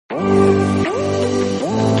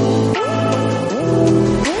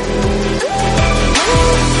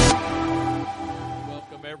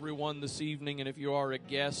this evening, and if you are a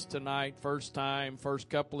guest tonight, first time, first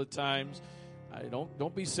couple of times,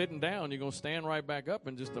 don't be sitting down. You're going to stand right back up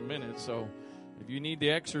in just a minute. So if you need the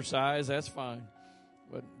exercise, that's fine.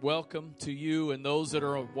 But welcome to you and those that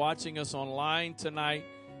are watching us online tonight.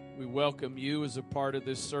 We welcome you as a part of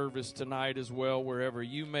this service tonight as well, wherever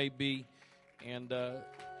you may be. And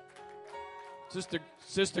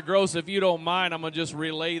Sister Gross, if you don't mind, I'm going to just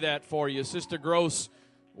relay that for you. Sister Gross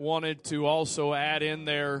wanted to also add in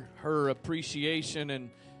there her appreciation and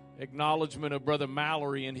acknowledgement of Brother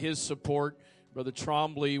Mallory and his support. Brother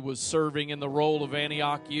Trombley was serving in the role of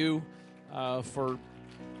Antioch U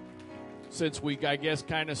since we, I guess,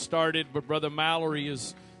 kind of started. But Brother Mallory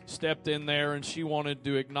has stepped in there, and she wanted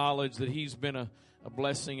to acknowledge that he's been a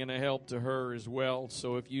blessing and a help to her as well.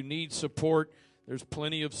 So if you need support, there's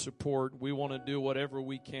plenty of support. We want to do whatever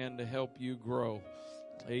we can to help you grow.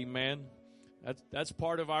 Amen. That's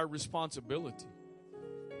part of our responsibility.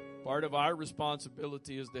 Part of our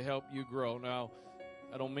responsibility is to help you grow. Now,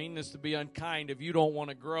 I don't mean this to be unkind. If you don't want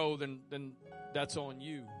to grow, then that's on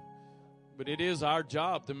you. But it is our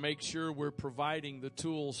job to make sure we're providing the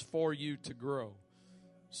tools for you to grow.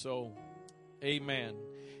 So, amen.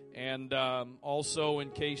 And also,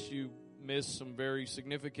 in case you missed some very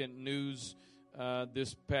significant news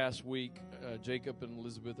this past week, Jacob and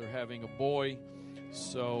Elizabeth are having a boy.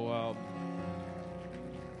 So,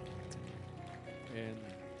 and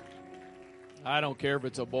I don't care if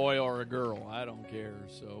it's a boy or a girl. I don't care.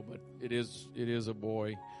 So, but it is a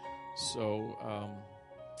boy. So,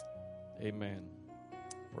 amen.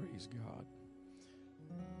 Praise God.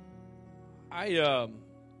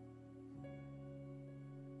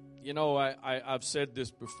 I've said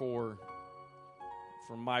this before.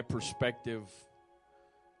 From my perspective,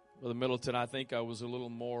 Brother Middleton, I think I was a little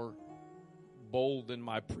more bold in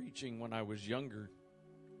my preaching when I was younger.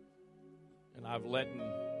 And I've let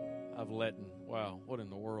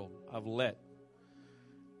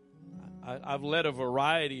a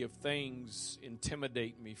variety of things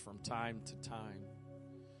intimidate me from time to time.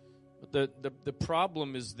 But the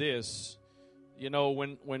problem is this,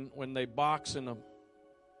 when they box in a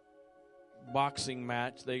boxing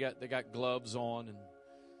match, they got gloves on and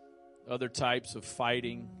other types of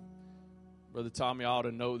fighting. Brother Tommy ought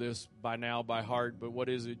to know this by now by heart, but what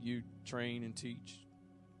is it you train and teach?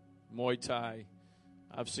 Muay Thai.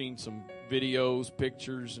 I've seen some videos,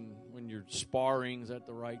 pictures, and when you're sparring, is that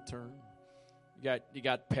the right term? You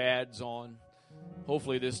got pads on.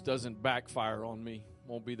 Hopefully this doesn't backfire on me.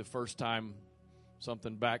 Won't be the first time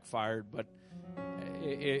something backfired, but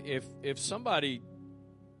if somebody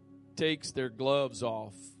takes their gloves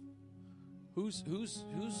off, who's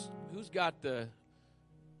got the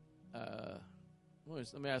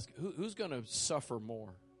let me ask, who's going to suffer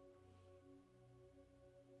more?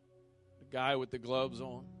 The guy with the gloves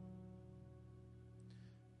on?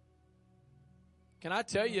 Can I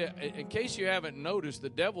tell you, in case you haven't noticed, the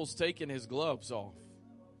devil's taking his gloves off.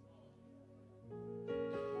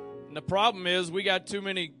 And the problem is we got too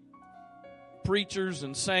many preachers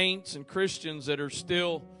and saints and Christians that are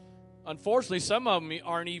still, unfortunately, some of them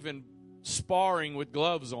aren't even sparring with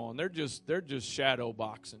gloves on. They're just shadow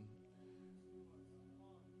boxing.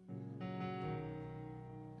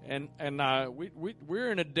 And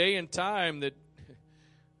we're in a day and time that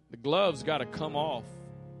the gloves got to come off.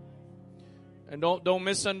 And don't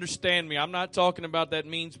misunderstand me. I'm not talking about that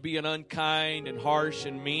means being unkind and harsh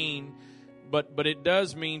and mean, but it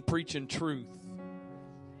does mean preaching truth,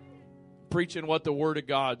 preaching what the Word of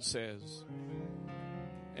God says.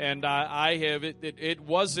 And I have it. It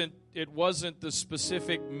wasn't the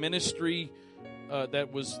specific ministry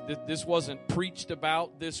this wasn't preached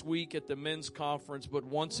about this week at the men's conference, but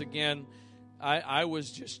once again, I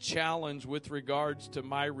was just challenged with regards to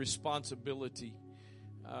my responsibility.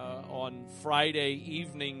 On Friday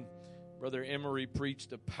evening, Brother Emery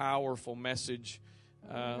preached a powerful message,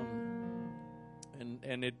 and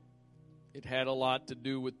it had a lot to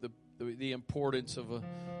do with the importance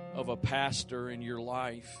of a pastor in your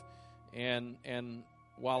life, and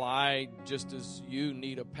while I, just as you,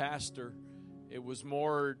 need a pastor, it was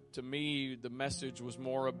more, to me, the message was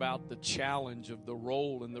more about the challenge of the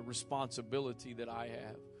role and the responsibility that I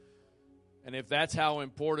have. And if that's how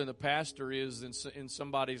important a pastor is in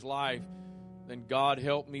somebody's life, then God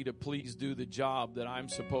help me to please do the job that I'm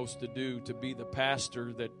supposed to do, to be the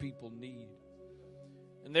pastor that people need.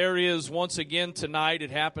 And there is, once again tonight,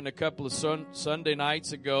 it happened a couple of Sunday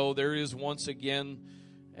nights ago, there is once again,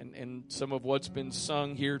 and some of what's been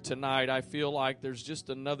sung here tonight, I feel like there's just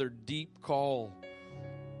another deep call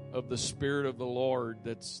of the Spirit of the Lord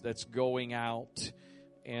that's going out.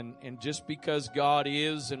 And just because God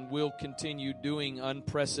is and will continue doing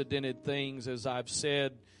unprecedented things, as I've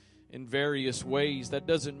said in various ways, that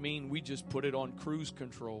doesn't mean we just put it on cruise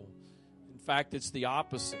control. In fact, it's the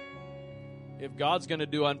opposite. If God's going to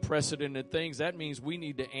do unprecedented things, that means we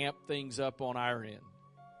need to amp things up on our end.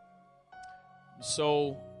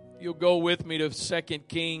 So you'll go with me to 2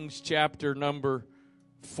 Kings chapter number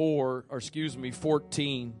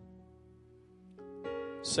 14.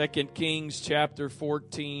 2 Kings chapter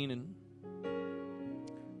 14, and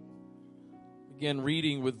again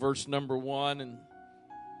reading with verse number 1. And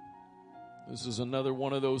this is another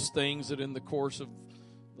one of those things that in the course of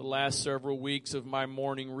the last several weeks of my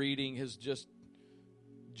morning reading has just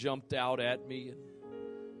jumped out at me,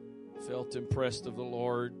 and felt impressed of the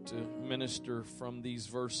Lord to minister from these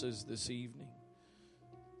verses this evening.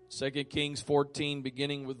 2 Kings 14,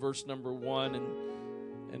 beginning with verse number 1,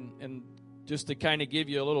 and just to kind of give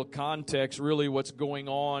you a little context, really what's going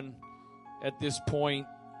on at this point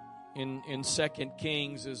in 2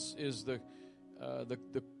 Kings is the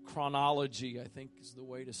chronology, I think is the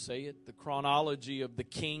way to say it, the chronology of the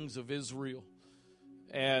kings of Israel.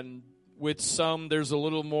 And with some, there's a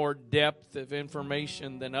little more depth of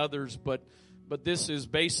information than others, but this is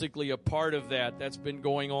basically a part of that. That's been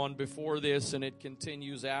going on before this, and it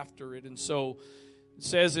continues after it. And so it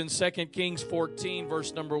says in 2 Kings 14,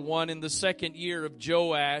 verse number 1, in the second year of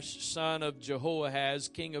Joash, son of Jehoahaz,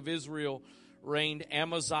 king of Israel, reigned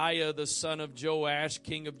Amaziah, the son of Joash,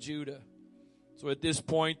 king of Judah. So at this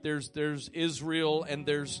point, there's Israel and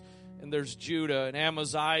there's Judah. And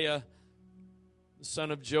Amaziah, the son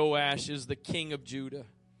of Joash, is the king of Judah.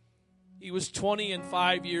 He was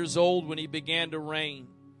 25 years old when he began to reign,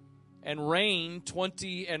 and reigned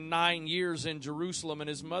 29 years in Jerusalem, and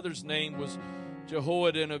his mother's name was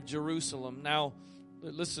Jehoiadan of Jerusalem. Now,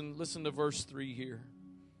 listen to verse 3 here.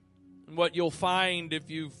 And what you'll find if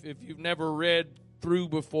you've never read through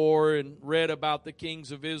before and read about the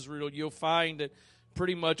kings of Israel, you'll find that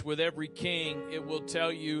pretty much with every king, it will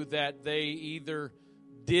tell you that they either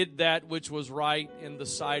did that which was right in the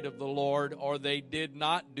sight of the Lord, or they did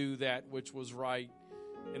not do that which was right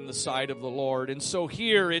in the sight of the Lord. And so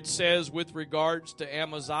here it says with regards to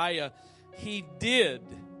Amaziah, he did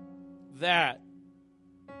that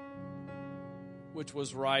which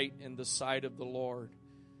was right in the sight of the Lord.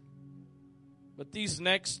 But this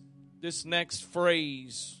next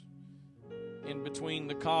phrase in between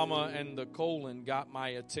the comma and the colon got my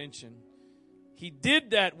attention. He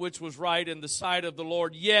did that which was right in the sight of the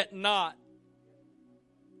Lord, yet not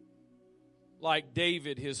like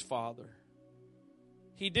David his father.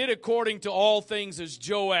 He did according to all things as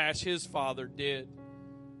Joash his father did.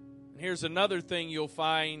 And here's another thing you'll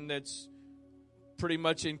find that's pretty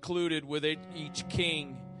much included with each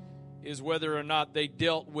king, is whether or not they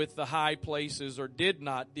dealt with the high places or did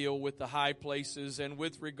not deal with the high places. And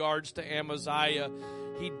with regards to Amaziah,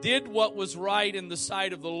 he did what was right in the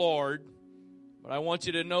sight of the Lord. But I want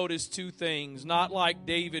you to notice two things. Not like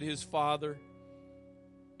David his father,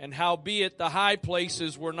 and howbeit the high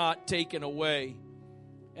places were not taken away,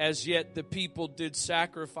 as yet the people did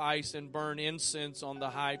sacrifice and burn incense on the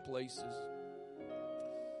high places.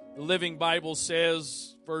 The Living Bible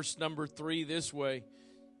says, verse number 3, this way: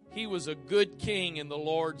 he was a good king in the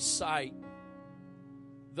Lord's sight,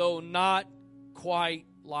 though not quite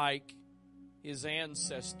like his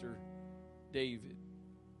ancestor David.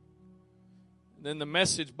 And then the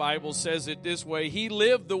Message Bible says it this way: he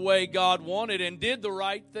lived the way God wanted and did the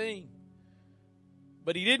right thing.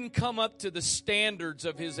 But he didn't come up to the standards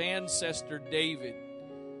of his ancestor David.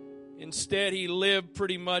 Instead, he lived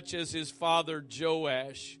pretty much as his father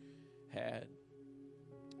Joash had.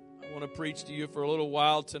 I want to preach to you for a little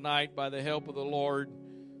while tonight by the help of the Lord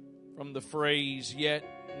from the phrase, yet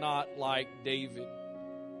not like David,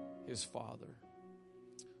 his father.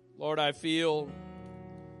 Lord, I feel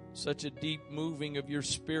such a deep moving of your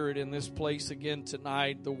Spirit in this place again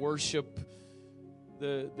tonight. The worship,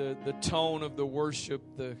 the tone of the worship,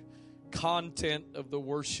 the content of the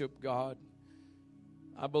worship, God.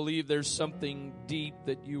 I believe there's something deep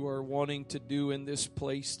that you are wanting to do in this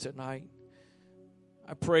place tonight.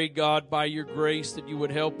 I pray, God, by your grace that you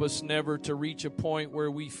would help us never to reach a point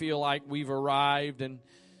where we feel like we've arrived and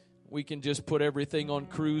we can just put everything on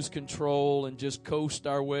cruise control and just coast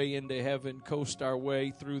our way into heaven, coast our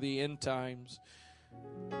way through the end times.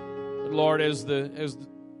 But Lord, as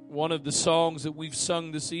one of the songs that we've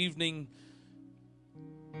sung this evening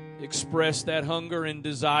express that hunger and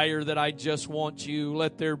desire that I just want you,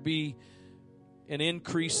 let there be an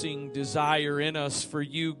increasing desire in us for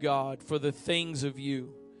you, God, for the things of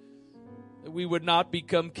you. that we would not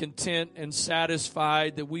become content and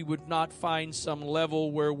satisfied, that we would not find some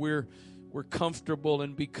level where we're comfortable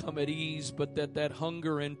and become at ease, but that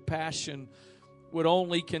hunger and passion would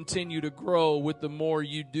only continue to grow with the more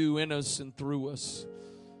you do in us and through us.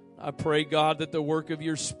 I pray, God, that the work of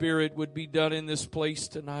your Spirit would be done in this place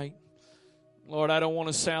tonight. Lord, I don't want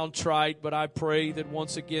to sound trite, but I pray that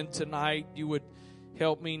once again tonight you would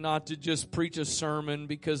help me not to just preach a sermon,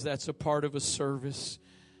 because that's a part of a service.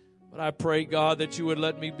 But I pray, God, that you would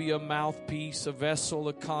let me be a mouthpiece, a vessel,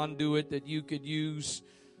 a conduit that you could use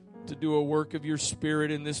to do a work of your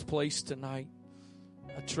Spirit in this place tonight.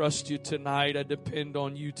 I trust you tonight. I depend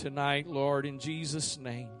on you tonight, Lord, in Jesus'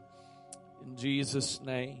 name. In Jesus'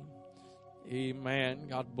 name. Amen.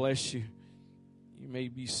 God bless you. You may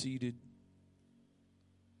be seated.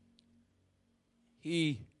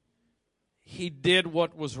 He did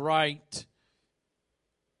what was right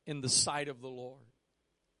in the sight of the Lord.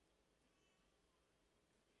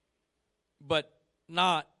 But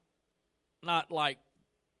not like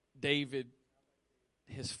David,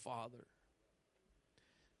 his father.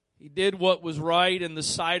 He did what was right in the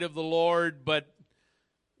sight of the Lord, but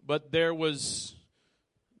there was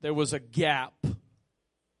a gap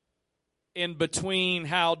in between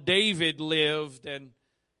how David lived and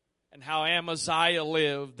how Amaziah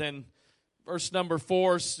lived. And verse number 3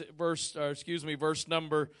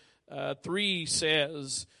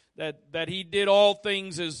 says that he did all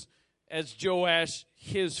things as Joash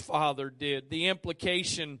his father did. The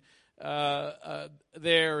implication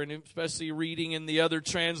there, and especially reading in the other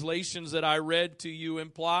translations that I read to you,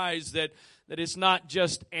 implies that it's not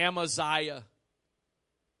just Amaziah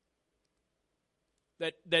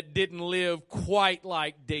that didn't live quite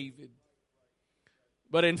like David.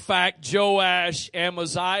 But in fact, Joash,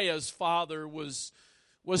 Amaziah's father, was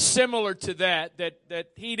similar to that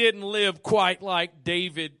he didn't live quite like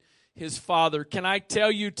David, his father. Can I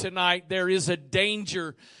tell you tonight, there is a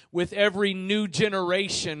danger with every new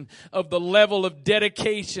generation of the level of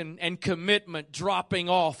dedication and commitment dropping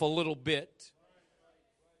off a little bit.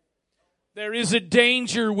 There is a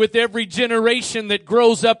danger with every generation that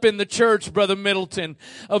grows up in the church, Brother Middleton,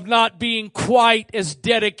 of not being quite as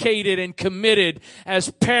dedicated and committed as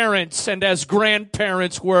parents and as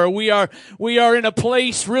grandparents were. We are in a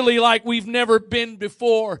place really like we've never been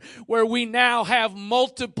before, where we now have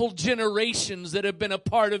multiple generations that have been a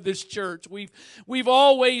part of this church. We've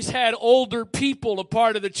always had older people a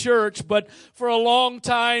part of the church, but for a long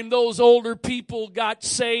time those older people got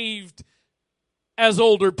saved as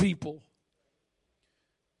older people.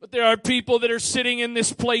 But there are people that are sitting in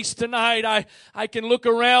this place tonight. I can look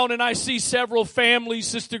around and I see several families,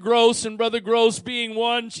 Sister Gross and Brother Gross being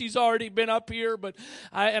one. She's already been up here, but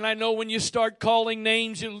I know when you start calling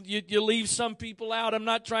names, you leave some people out. I'm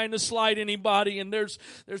not trying to slight anybody, and there's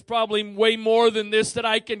probably way more than this that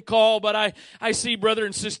I can call, but I see Brother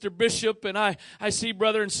and Sister Bishop, and I see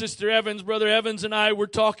Brother and Sister Evans. Brother Evans and I were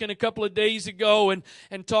talking a couple of days ago and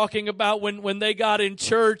talking about when they got in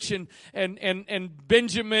church, and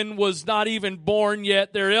Benjamin was not even born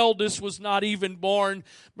yet. Their eldest was not even born.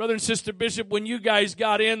 Brother and Sister Bishop, when you guys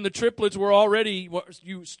got in, the triplets were already, let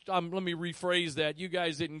me rephrase that. You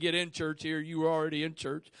guys didn't get in church here. You were already in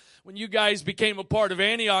church. When you guys became a part of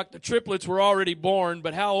Antioch, the triplets were already born.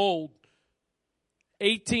 But how old?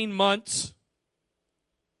 18 months.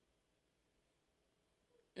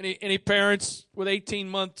 Any parents with 18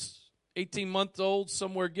 months olds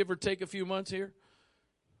somewhere, give or take a few months here?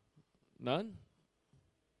 None?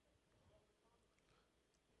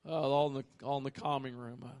 All in the calming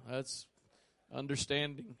room. That's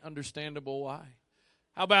understandable why.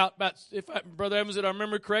 How about if Brother Evans, did I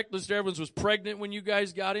remember correct, Mr. Evans was pregnant when you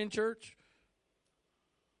guys got in church?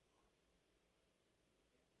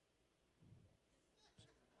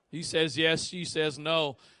 He says yes, she says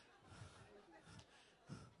no.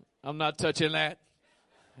 I'm not touching that.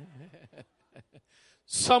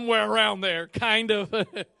 Somewhere around there, kind of.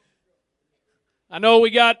 I know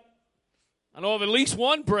of at least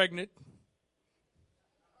one pregnant.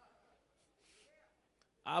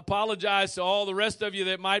 I apologize to all the rest of you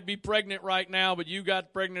that might be pregnant right now, but you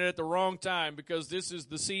got pregnant at the wrong time, because this is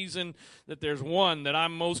the season that there's one that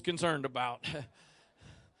I'm most concerned about.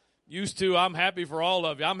 Used to, I'm happy for all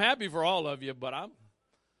of you. I'm happy for all of you, but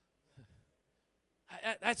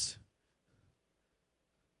that's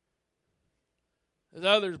there's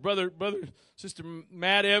others, brother, Sister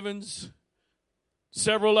Matt Evans,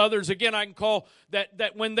 several others. Again, I can call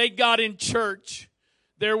that when they got in church,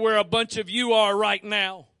 they're where a bunch of you are right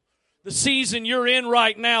now. The season you're in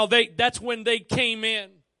right now, that's when they came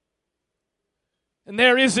in. And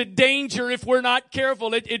there is a danger if we're not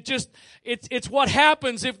careful. It's what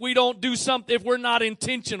happens if we don't do something, if we're not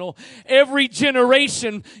intentional. Every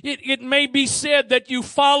generation, it may be said that you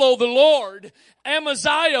follow the Lord.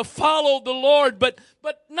 Amaziah followed the Lord, but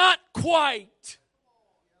not quite.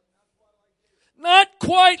 Not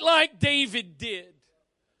quite like David did.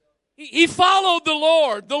 He followed the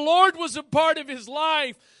Lord. The Lord was a part of his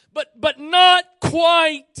life, but not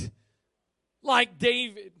quite like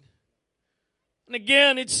David. And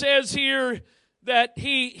again, it says here that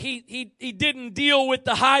he didn't deal with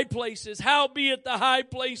the high places. Howbeit the high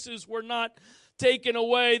places were not taken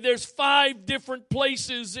away. There's 5 different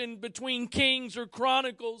places in between Kings or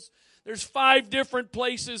Chronicles. There's 5 different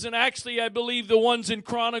places, and actually I believe the ones in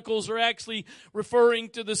Chronicles are actually referring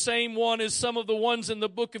to the same one as some of the ones in the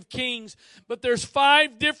book of Kings. But there's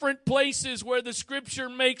 5 different places where the Scripture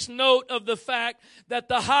makes note of the fact that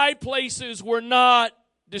the high places were not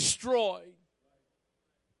destroyed.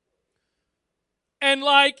 And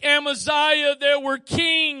like Amaziah, there were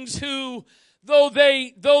kings who, though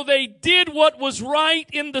they did what was right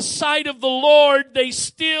in the sight of the Lord, they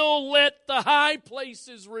still let the high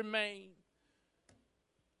places remain.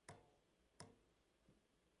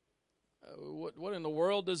 What in the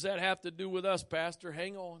world does that have to do with us, Pastor?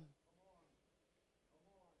 Hang on.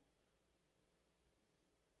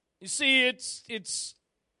 You see, it's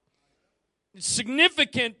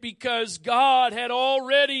significant because God had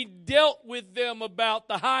already dealt with them about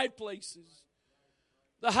the high places.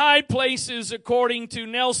 The high places, according to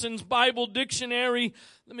Nelson's Bible Dictionary,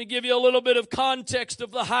 let me give you a little bit of context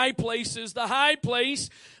of the high places. The high place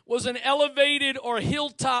was an elevated or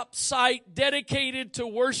hilltop site dedicated to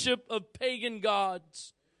worship of pagan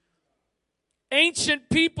gods. Ancient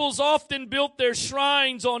peoples often built their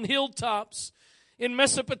shrines on hilltops. In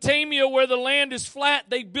Mesopotamia, where the land is flat,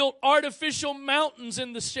 they built artificial mountains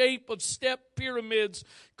in the shape of step pyramids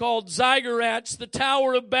called ziggurats. The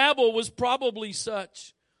Tower of Babel was probably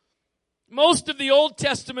such. Most of the Old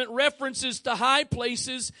Testament references to high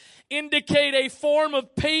places indicate a form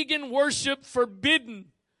of pagan worship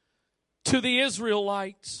forbidden to the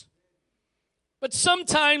Israelites. But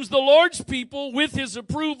sometimes the Lord's people, with His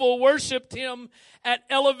approval, worshiped Him at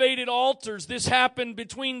elevated altars. This happened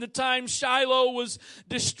between the time Shiloh was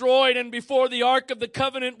destroyed and before the Ark of the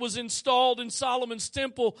Covenant was installed in Solomon's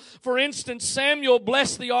temple. For instance, Samuel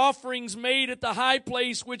blessed the offerings made at the high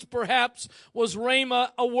place, which perhaps was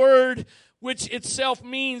Ramah, a word which itself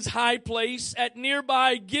means high place. At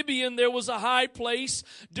nearby Gibeon there was a high place.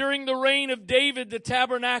 During the reign of David, the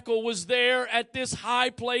tabernacle was there at this high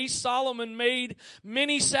place. Solomon made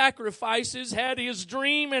many sacrifices, had his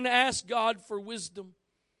dream, and asked God for wisdom.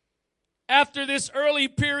 After this early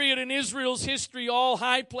period in Israel's history, all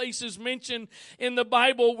high places mentioned in the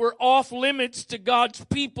Bible were off limits to God's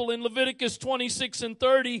people. In Leviticus 26 and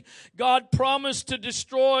 30, God promised to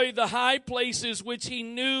destroy the high places which He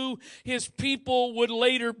knew His people would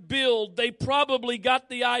later build. They probably got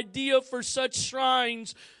the idea for such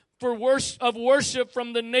shrines of worship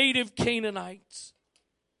from the native Canaanites.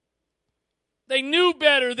 They knew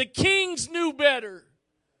better. The kings knew better.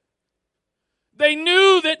 They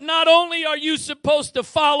knew that not only are you supposed to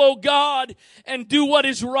follow God and do what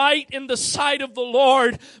is right in the sight of the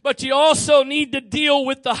Lord, but you also need to deal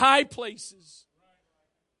with the high places.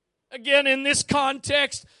 Again, in this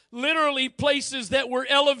context, literally places that were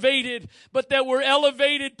elevated, but that were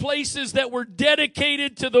elevated places that were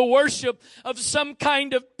dedicated to the worship of some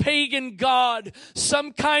kind of pagan god,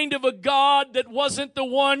 some kind of a god that wasn't the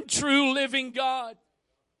one true living God.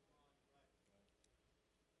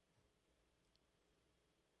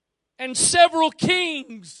 And several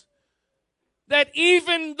kings that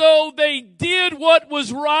even though they did what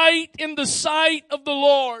was right in the sight of the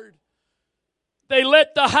Lord, they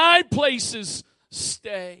let the high places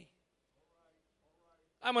stay.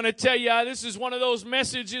 I'm going to tell you, this is one of those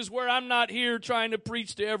messages where I'm not here trying to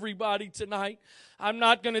preach to everybody tonight. I'm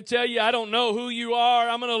not going to tell you, I don't know who you are.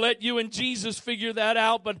 I'm going to let you and Jesus figure that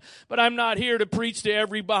out, but I'm not here to preach to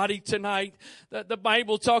everybody tonight. The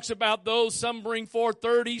Bible talks about those, some bring forth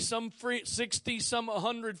 30, some 60, some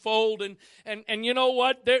 100-fold. And you know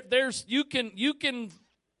what? You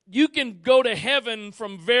can go to heaven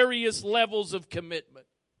from various levels of commitment.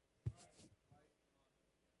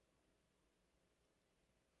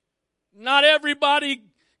 Not everybody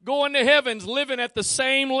going to heaven's living at the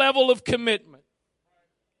same level of commitment.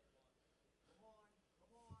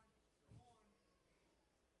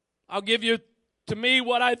 I'll give you, to me,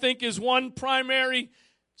 what I think is one primary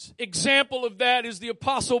example of that is the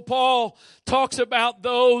Apostle Paul talks about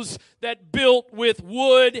those that built with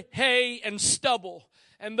wood, hay, and stubble,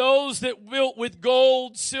 and those that built with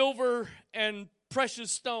gold, silver, and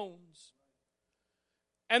precious stones.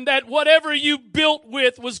 And that whatever you built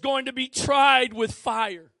with was going to be tried with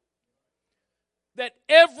fire. That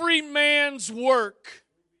every man's work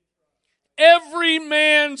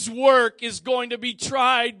is going to be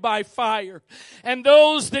tried by fire. And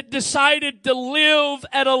those that decided to live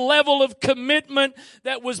at a level of commitment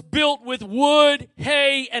that was built with wood,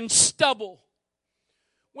 hay, and stubble.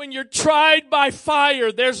 When you're tried by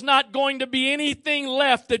fire, there's not going to be anything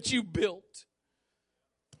left that you built.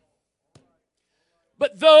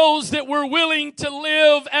 But those that were willing to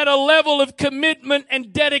live at a level of commitment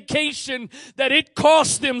and dedication that it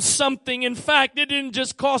cost them something. In fact, it didn't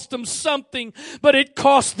just cost them something, but it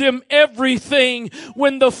cost them everything.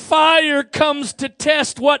 When the fire comes to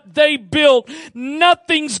test what they built,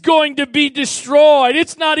 nothing's going to be destroyed.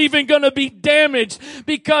 It's not even going to be damaged,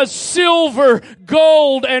 because silver,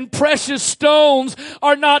 gold, and precious stones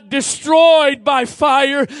are not destroyed by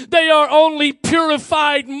fire. They are only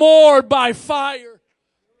purified more by fire.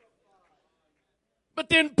 But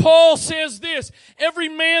then Paul says this, every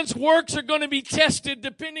man's works are going to be tested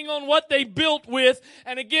depending on what they built with.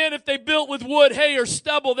 And again, if they built with wood, hay, or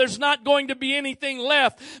stubble, there's not going to be anything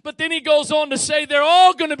left. But then he goes on to say they're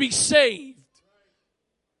all going to be saved.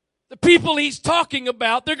 The people he's talking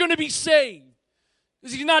about, they're going to be saved.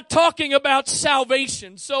 He's not talking about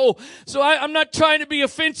salvation. So I'm not trying to be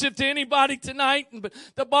offensive to anybody tonight. But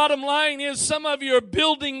the bottom line is some of you are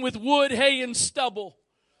building with wood, hay, and stubble.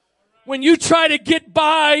 When you try to get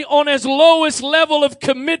by on as lowest level of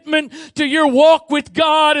commitment to your walk with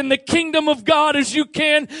God and the kingdom of God as you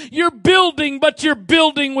can, you're building, but you're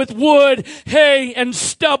building with wood, hay, and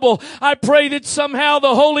stubble. I pray that somehow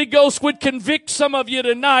the Holy Ghost would convict some of you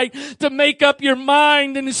tonight to make up your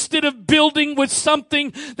mind, and instead of building with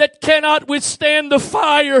something that cannot withstand the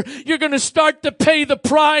fire, you're going to start to pay the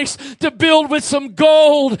price to build with some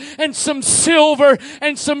gold and some silver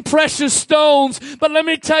and some precious stones. But let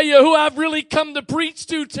me tell you, who I've really come to preach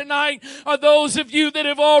to tonight are those of you that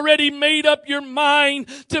have already made up your mind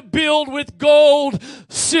to build with gold,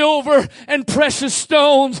 silver, and precious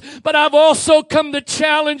stones. But I've also come to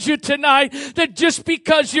challenge you tonight that just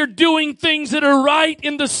because you're doing things that are right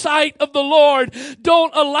in the sight of the Lord,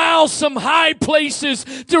 don't allow some high places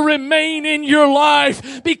to remain in your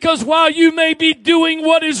life. Because while you may be doing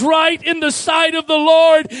what is right in the sight of the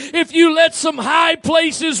Lord, if you let some high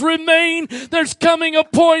places remain, there's coming a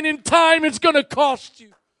point in time it's going to cost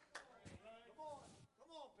you.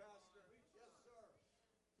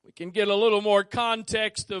 We can get a little more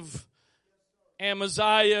context of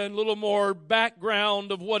Amaziah and a little more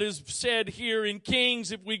background of what is said here in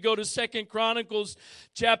Kings. If we go to 2 Chronicles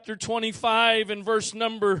chapter 25 and verse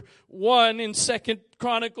number 1, in 2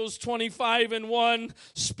 Chronicles 25 and 1,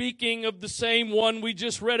 speaking of the same one we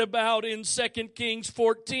just read about in 2 Kings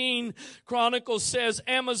 14, Chronicles says,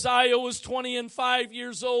 Amaziah was 25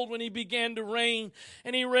 years old when he began to reign,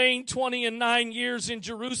 and he reigned 29 years in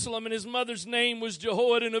Jerusalem, and his mother's name was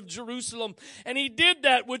Jehoiadan of Jerusalem. And he did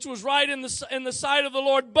that which was right in the sight of the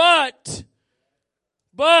Lord, but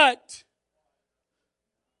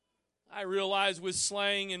I realize with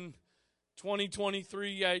slang in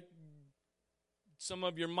 2023, some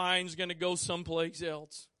of your mind's going to go someplace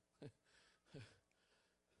else.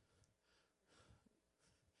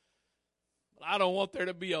 But I don't want there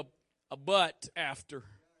to be a but after.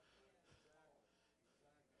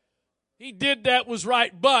 He did that was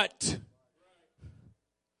right, but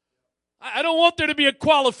I don't want there to be a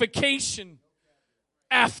qualification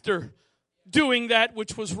after doing that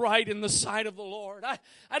which was right in the sight of the Lord.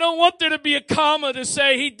 I don't want there to be a comma to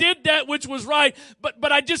say he did that which was right,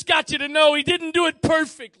 but I just got you to know he didn't do it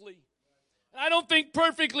perfectly. I don't think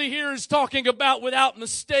perfectly here is talking about without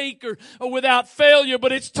mistake or without failure,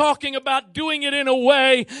 but it's talking about doing it in a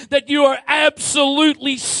way that you are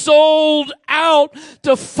absolutely sold out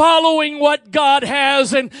to following what God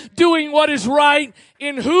has and doing what is right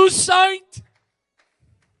in whose sight?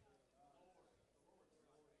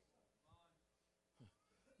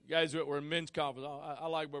 You guys were in men's conference. I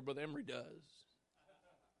like what Brother Emery does.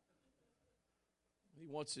 He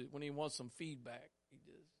wants it when he wants some feedback.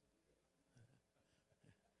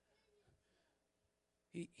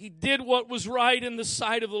 He did what was right in the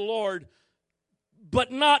sight of the Lord,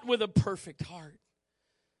 but not with a perfect heart.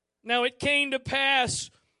 Now it came to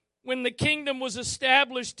pass when the kingdom was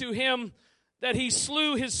established to him that he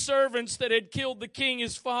slew his servants that had killed the king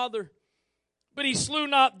his father. But he slew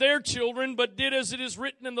not their children, but did as it is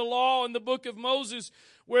written in the law in the book of Moses,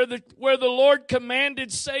 where the Lord commanded,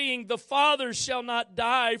 saying, the fathers shall not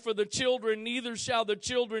die for the children, neither shall the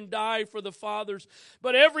children die for the fathers,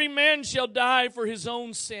 but every man shall die for his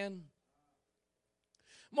own sin.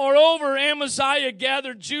 Moreover, Amaziah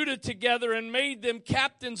gathered Judah together and made them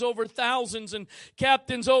captains over thousands and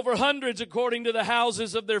captains over hundreds according to the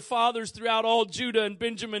houses of their fathers throughout all Judah and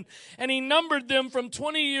Benjamin. And he numbered them from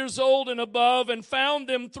 20 years old and above and found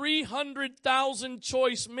them 300,000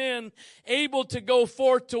 choice men able to go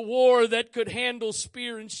forth to war that could handle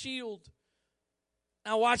spear and shield.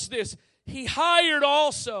 Now watch this. He hired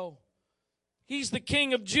also, he's the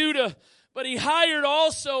king of Judah, but he hired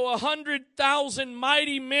also 100,000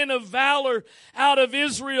 mighty men of valor out of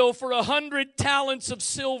Israel for 100 talents of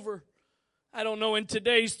silver. I don't know in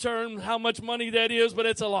today's term how much money that is, but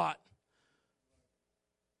it's a lot.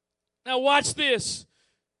 Now watch this.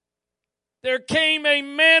 There came a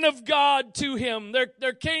man of God to him.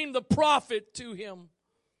 There came the prophet to him,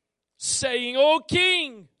 saying, O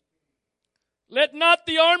king, let not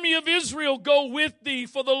the army of Israel go with thee,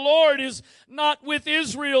 for the Lord is not with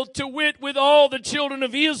Israel, to wit, with all the children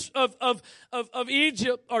of Egypt,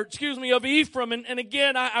 or excuse me, of Ephraim. And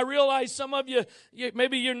again, I realize some of you,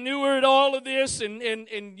 maybe you're newer at all of this,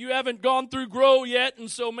 and you haven't gone through Grow yet, and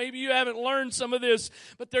so maybe you haven't learned some of this.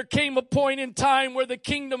 But there came a point in time where the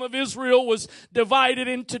kingdom of Israel was divided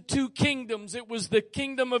into two kingdoms. It was the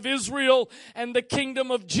kingdom of Israel and the kingdom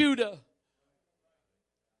of Judah.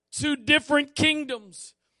 Two different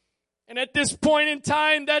kingdoms. And at this point in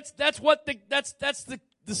time, that's the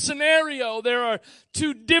scenario. There are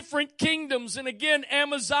two different kingdoms. And again,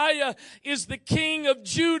 Amaziah is the king of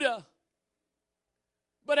Judah.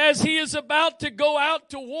 But as he is about to go out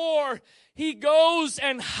to war, he goes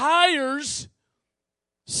and hires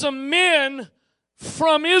some men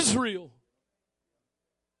from Israel.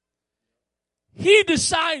 He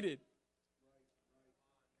decided,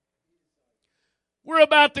 we're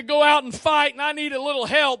about to go out and fight, and I need a little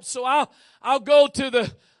help, so I'll go to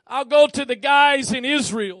the guys in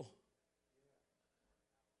Israel,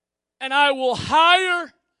 and I will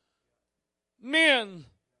hire men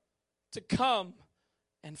to come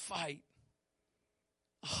and fight.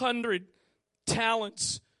 100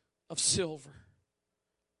 talents of silver.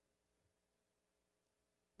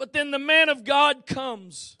 But then the man of God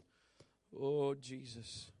comes. Oh,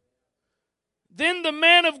 Jesus. Then the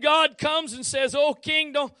man of God comes and says, "Oh,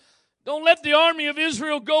 king, don't let the army of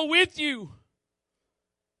Israel go with you."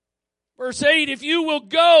 Verse 8, if you will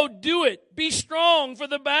go, do it. Be strong for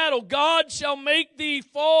the battle. God shall make thee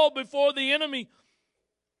fall before the enemy.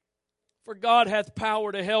 For God hath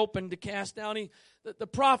power to help and to cast down. The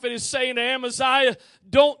prophet is saying to Amaziah,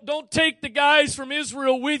 don't take the guys from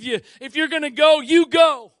Israel with you. If you're going to go, you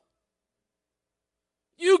go.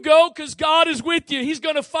 You go because God is with you. He's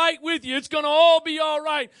going to fight with you. It's going to all be all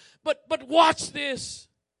right. But watch this.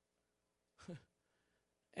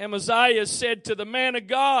 Amaziah said to the man of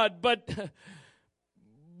God, but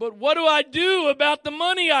what do I do about the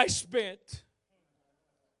money I spent?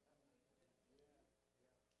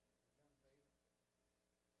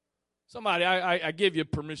 Somebody, I give you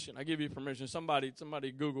permission. I give you permission. Somebody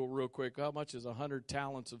Google real quick. How much is 100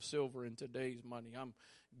 talents of silver in today's money? I'm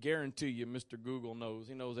guarantee you Mr. Google knows.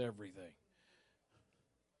 He knows everything.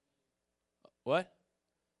 What?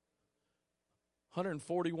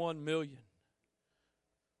 141 million.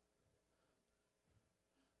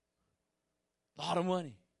 A lot of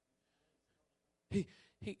money.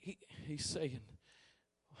 He's saying,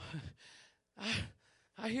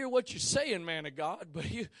 I hear what you're saying, man of God, but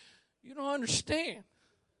you don't understand.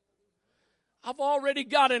 I've already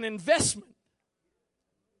got an investment.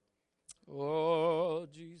 Oh,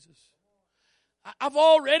 Jesus. I've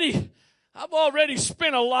already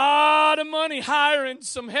spent a lot of money hiring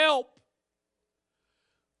some help.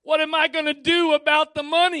 What am I going to do about the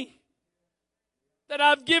money that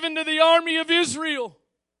I've given to the army of Israel?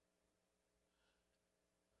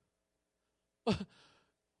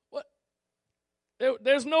 What?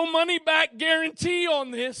 There's no money back guarantee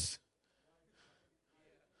on this.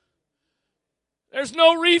 There's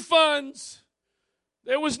no refunds.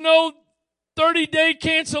 There was no 30-day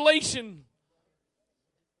cancellation.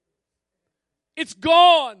 It's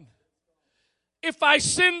gone. If I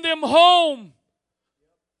send them home,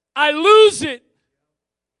 I lose it.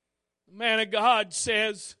 The man of God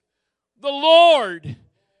says, the Lord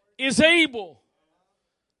is able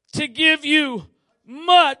to give you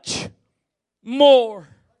much more.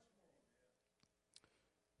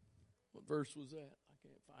 What verse was that? I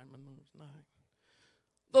can't find my notes. 9.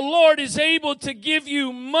 The Lord is able to give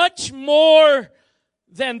you much more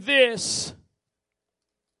than this.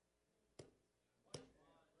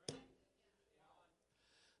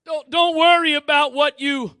 Don't worry about what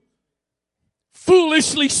you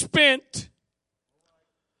foolishly spent.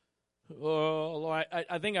 Oh, Lord,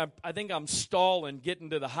 I think I'm stalling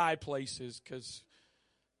getting to the high places because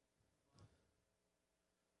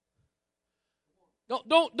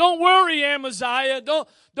Don't worry, Amaziah. Don't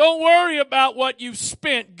worry about what you've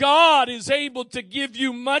spent. God is able to give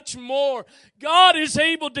you much more. God is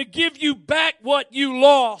able to give you back what you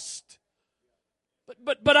lost.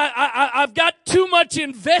 But I've got too much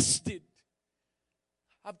invested.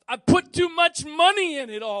 I've put too much money in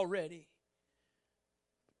it already.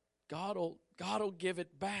 God will give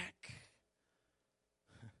it back.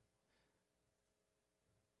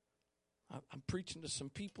 I'm preaching to some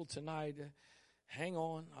people tonight. Hang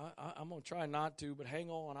on. I'm going to try not to, but hang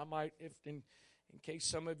on. I might, in case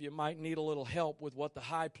some of you might need a little help with what the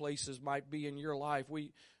high places might be in your life,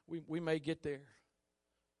 we may get there.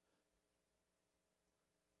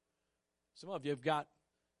 Some of you have got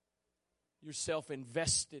yourself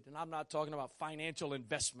invested, and I'm not talking about financial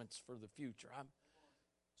investments for the future.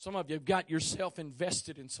 Some of you have got yourself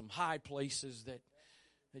invested in some high places that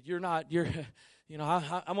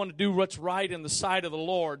I want to do what's right in the sight of the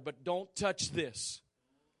Lord, but don't touch this.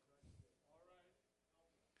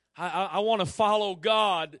 I want to follow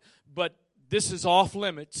God, but this is off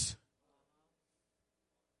limits.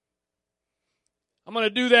 I'm going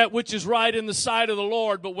to do that which is right in the sight of the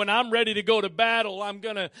Lord, but when I'm ready to go to battle, I'm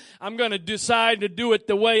going to decide to do it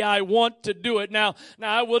the way I want to do it. Now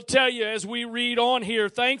I will tell you, as we read on here,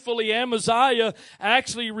 thankfully Amaziah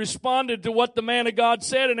actually responded to what the man of God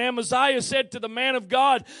said, and Amaziah said to the man of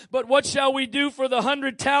God, "But what shall we do for the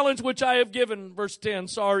 100 talents which I have given?" Verse 10,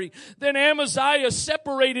 Then Amaziah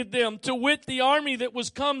separated them, to wit, the army that was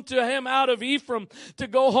come to him out of Ephraim, to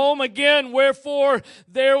go home again, wherefore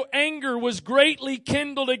their anger was greatly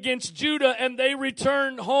kindled against Judah, and they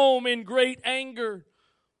returned home in great anger.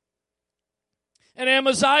 And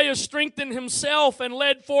Amaziah strengthened himself and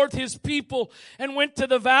led forth his people and went to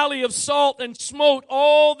the valley of Salt and smote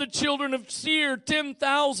all the children of Seir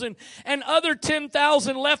 10,000, and other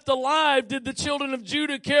 10,000 left alive did the children of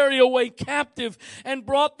Judah carry away captive, and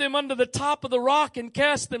brought them unto the top of the rock and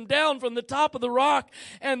cast them down from the top of the rock,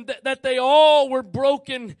 and that they all were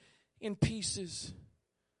broken in pieces.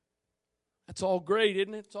 That's all great,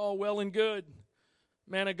 isn't it? It's all well and good.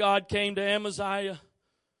 Man of God came to Amaziah.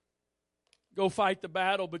 Go fight the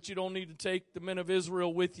battle, but you don't need to take the men of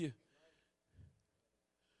Israel with you.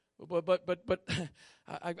 But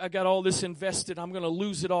I got all this invested. I'm going to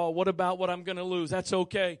lose it all. What about what I'm going to lose? That's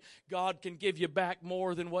okay. God can give you back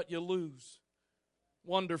more than what you lose.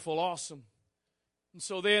 Wonderful, awesome. And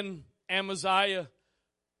so then Amaziah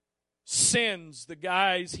sends the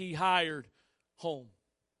guys he hired home.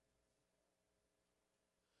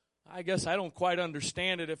 I guess I don't quite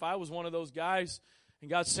understand it. If I was one of those guys and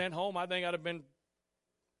got sent home, I think I'd have been,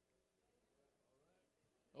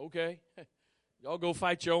 okay, y'all go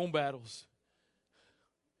fight your own battles.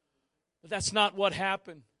 But that's not what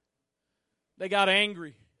happened. They got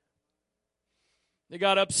angry. They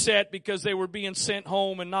got upset because they were being sent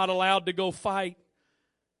home and not allowed to go fight.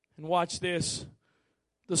 And watch this.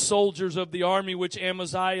 The soldiers of the army which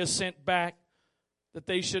Amaziah sent back, that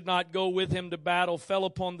they should not go with him to battle, fell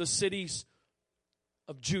upon the cities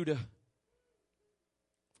of Judah,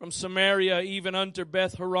 from Samaria even unto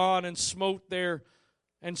Beth Horon, and smote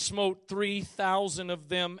 3,000 of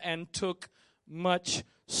them, and took much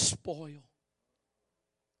spoil.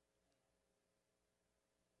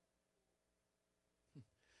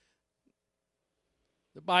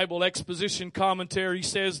 The Bible Exposition Commentary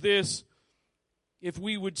says this: if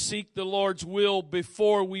we would seek the Lord's will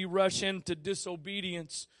before we rush into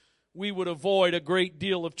disobedience, we would avoid a great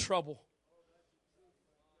deal of trouble.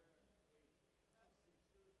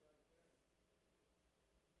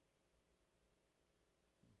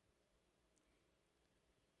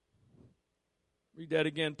 Read that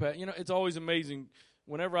again, Pat. You know, it's always amazing.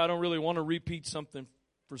 Whenever I don't really want to repeat something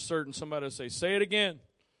for certain, somebody will say it again.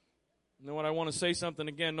 And then when I want to say something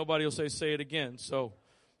again, nobody will say it again. So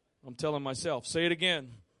I'm telling myself, say it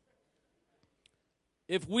again.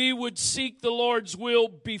 If we would seek the Lord's will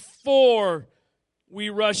before we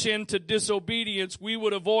rush into disobedience, we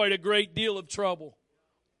would avoid a great deal of trouble.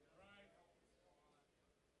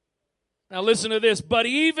 Now listen to this. But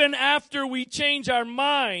even after we change our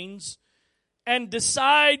minds and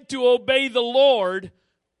decide to obey the Lord,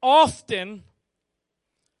 often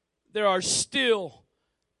there are still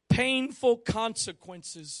painful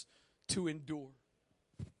consequences to endure.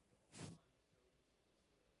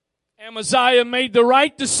 Amaziah made the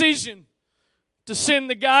right decision to send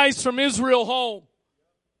the guys from Israel home.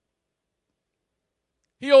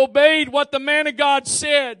 He obeyed what the man of God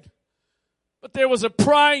said, but there was a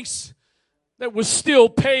price that was still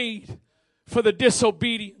paid for the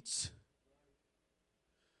disobedience.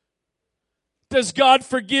 Does God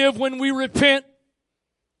forgive when we repent?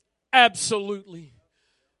 Absolutely.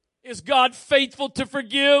 Is God faithful to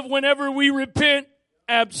forgive whenever we repent?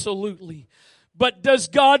 Absolutely. But does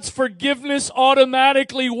God's forgiveness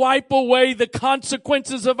automatically wipe away the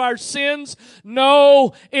consequences of our sins?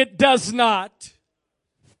 No, it does not.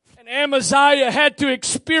 And Amaziah had to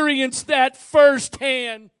experience that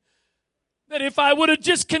firsthand. That if I would have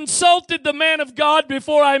just consulted the man of God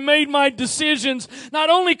before I made my decisions, not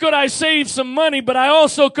only could I save some money, but I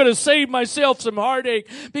also could have saved myself some heartache.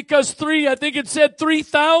 Because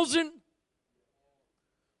 3,000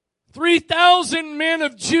 men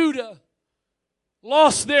of Judah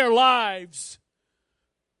lost their lives.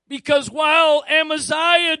 Because while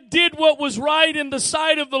Amaziah did what was right in the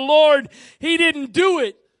sight of the Lord, he didn't do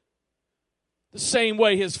it the same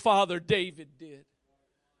way his father David did.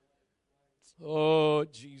 Oh,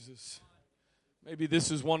 Jesus. Maybe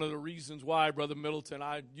this is one of the reasons why, Brother Middleton,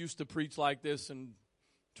 I used to preach like this and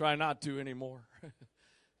try not to anymore.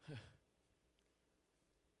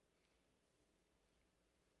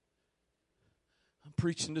 I'm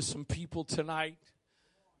preaching to some people tonight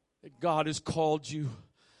that God has called you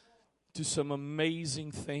to some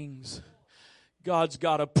amazing things. God's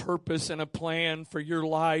got a purpose and a plan for your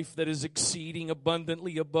life that is exceeding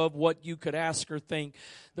abundantly above what you could ask or think.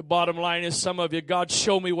 The bottom line is, some of you, God,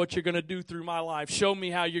 show me what you're going to do through my life. Show me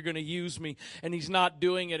how you're going to use me. And He's not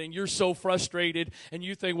doing it. And you're so frustrated. And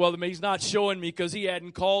you think, well, He's not showing me because He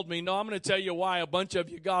hadn't called me. No, I'm going to tell you why. A bunch of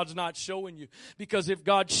you, God's not showing you. Because if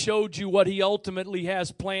God showed you what He ultimately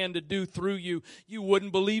has planned to do through you, you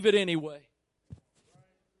wouldn't believe it anyway.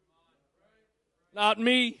 Not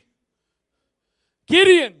me.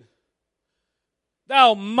 Gideon,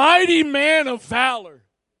 thou mighty man of valor.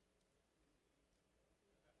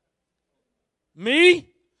 Me?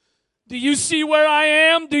 Do you see where I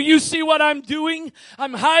am? Do you see what I'm doing?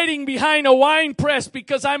 I'm hiding behind a wine press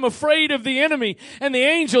because I'm afraid of the enemy. And the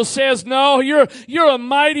angel says, no, you're a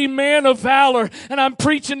mighty man of valor. And I'm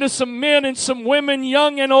preaching to some men and some women,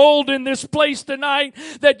 young and old, in this place tonight,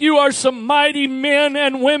 that you are some mighty men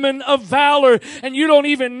and women of valor. And you don't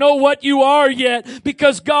even know what you are yet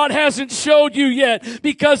because God hasn't showed you yet.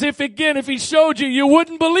 Because if He showed you, you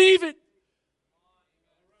wouldn't believe it.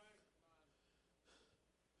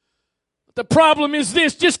 The problem is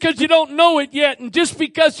this: just because you don't know it yet and just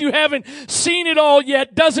because you haven't seen it all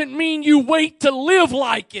yet doesn't mean you wait to live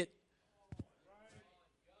like it.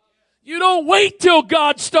 You don't wait till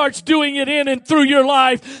God starts doing it in and through your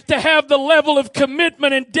life to have the level of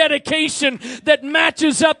commitment and dedication that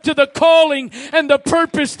matches up to the calling and the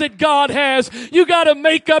purpose that God has. You got to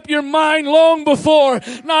make up your mind long before.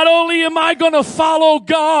 Not only am I going to follow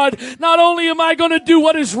God, not only am I going to do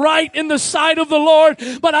what is right in the sight of the Lord,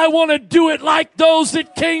 but I want to do it like those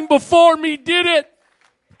that came before me did it.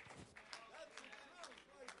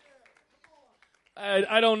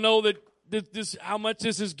 I don't know that this how much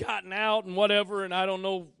this has gotten out and whatever, and I don't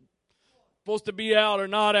know supposed to be out or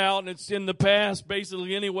not out, and it's in the past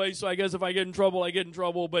basically anyway. So I guess if I get in trouble, I get in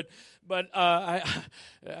trouble. But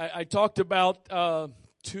I talked about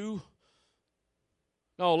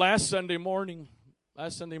last Sunday morning.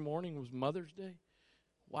 Last Sunday morning was Mother's Day.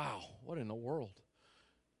 Wow, what in the world?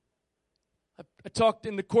 I talked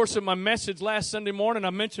in the course of my message last Sunday morning. I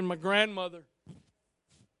mentioned my grandmother.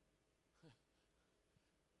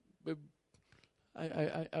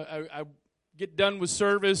 I get done with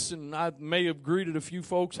service, and I may have greeted a few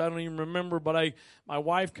folks. I don't even remember, but my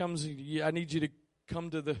wife comes, I need you to come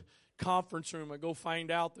to the conference room. I go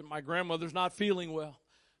find out that my grandmother's not feeling well.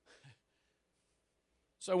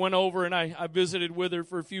 So I went over and I visited with her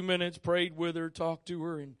for a few minutes, prayed with her, talked to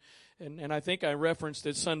her, and I think I referenced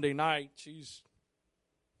it Sunday night. She's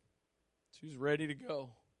ready to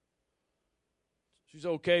go. She's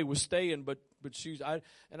okay with staying, but I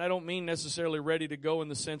don't mean necessarily ready to go in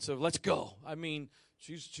the sense of let's go. I mean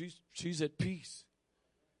she's at peace.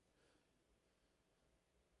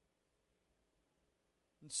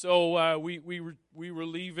 And so we were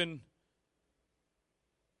leaving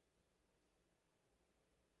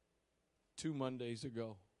 2 Mondays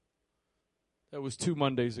ago. That was 2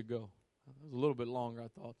 Mondays ago. It was a little bit longer, I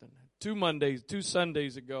thought, than that. 2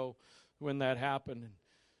 Sundays ago when that happened. And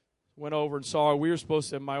went over and saw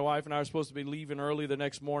her. My wife and I were supposed to be leaving early the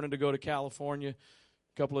next morning to go to California.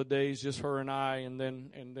 A couple of days, just her and I, and then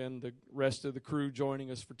the rest of the crew joining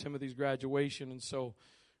us for Timothy's graduation. And so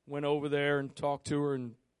went over there and talked to her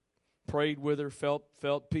and prayed with her,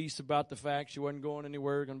 felt peace about the fact she wasn't going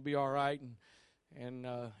anywhere, going to be all right, and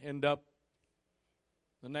end up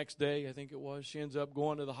the next day, I think it was, she ends up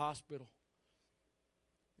going to the hospital.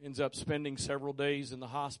 Ends up spending several days in the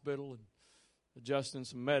hospital and adjusting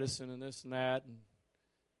some medicine and this and that, and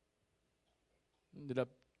ended up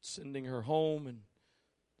sending her home. And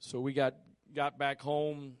So we got back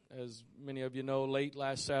home, as many of you know, late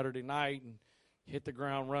last Saturday night, and hit the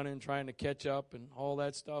ground running, trying to catch up and all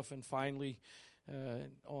that stuff. And finally, I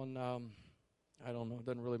don't know, it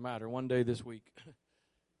doesn't really matter, one day this week,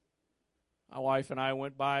 my wife and I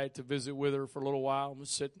went by to visit with her for a little while and was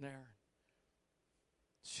sitting there.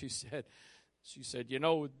 She said, you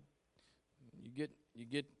know, you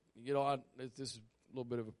get on, this is a little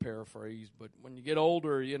bit of a paraphrase, but when you get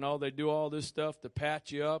older, you know, they do all this stuff to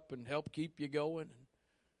patch you up and help keep you going.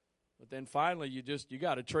 But then finally, you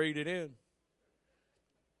got to trade it in.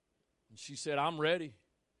 And she said, I'm ready.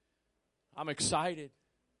 I'm excited.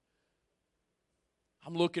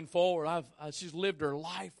 I'm looking forward. She's lived her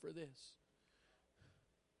life for this.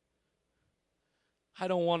 I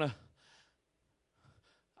don't want,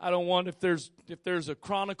 if there's a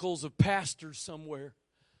Chronicles of Pastors somewhere,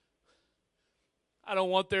 I don't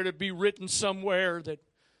want there to be written somewhere that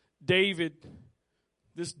David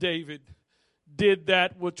did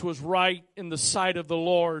that which was right in the sight of the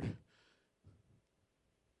Lord,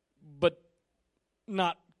 but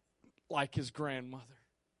not like his grandmother.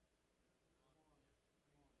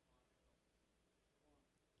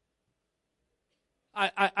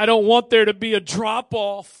 I don't want there to be a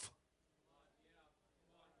drop-off.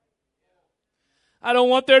 I don't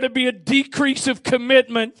want there to be a decrease of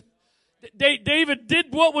commitment. David did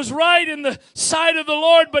what was right in the sight of the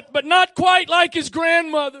Lord, but not quite like his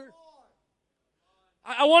grandmother.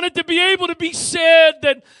 I want it to be able to be said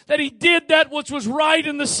that he did that which was right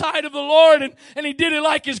in the sight of the Lord, and he did it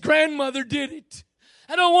like his grandmother did it.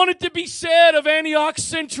 I don't want it to be said of Antioch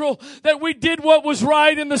Central that we did what was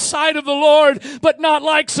right in the sight of the Lord, but not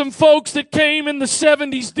like some folks that came in the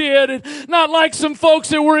 70s did, and not like some folks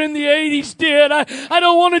that were in the 80s did. I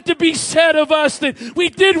don't want it to be said of us that we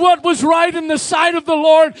did what was right in the sight of the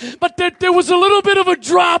Lord, but that there was a little bit of a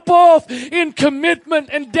drop-off in commitment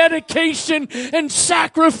and dedication and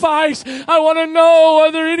sacrifice. I want to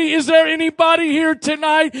know, is there anybody here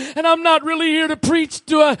tonight, and I'm not really here to preach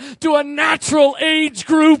to a natural age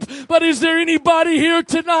group, but is there anybody here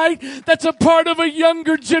tonight that's a part of a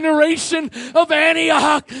younger generation of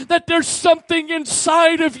Antioch, that there's something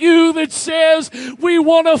inside of you that says, we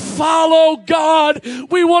want to follow God,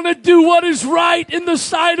 we want to do what is right in the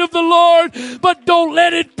sight of the Lord, but don't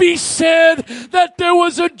let it be said that there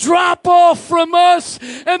was a drop off from us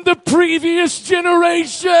and the previous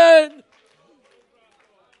generation.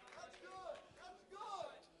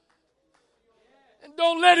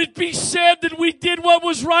 Don't let it be said that we did what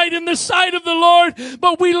was right in the sight of the Lord,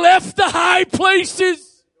 but we left the high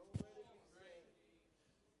places.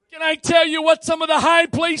 Can I tell you what some of the high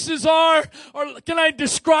places are? Or can I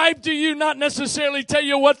describe to you, not necessarily tell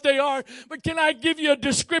you what they are, but can I give you a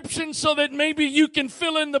description so that maybe you can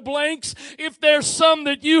fill in the blanks? If there's some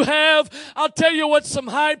that you have, I'll tell you what some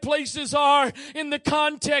high places are in the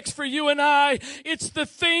context for you and I. It's the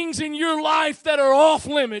things in your life that are off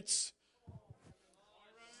limits.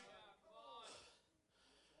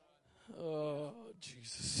 Oh,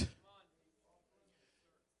 Jesus.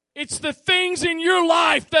 It's the things in your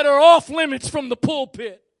life that are off limits from the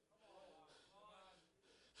pulpit.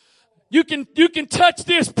 You can touch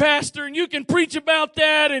this, Pastor, and you can preach about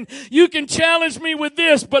that, and you can challenge me with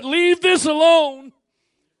this, but leave this alone.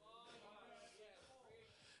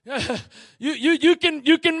 You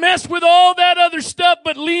can mess with all that other stuff,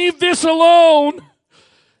 but leave this alone.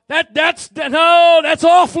 That's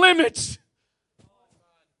off limits.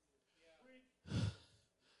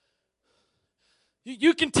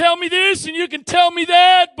 You can tell me this and you can tell me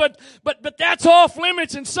that, but that's off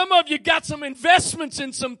limits. And some of you got some investments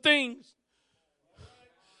in some things.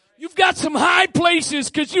 You've got some high places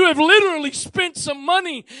because you have literally spent some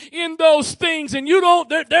money in those things, and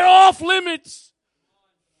they're off limits.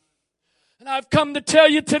 And I've come to tell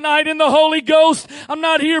you tonight in the Holy Ghost, I'm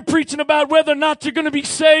not here preaching about whether or not you're going to be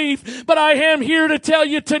saved, but I am here to tell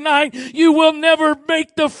you tonight, you will never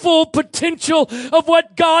make the full potential of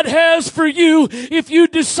what God has for you if you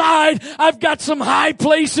decide, I've got some high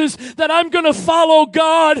places that I'm going to follow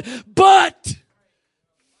God, but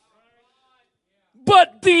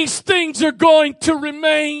these things are going to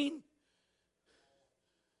remain.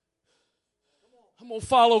 I'm going to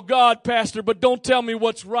follow God, Pastor, but don't tell me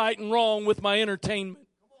what's right and wrong with my entertainment.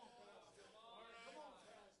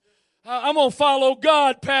 I'm going to follow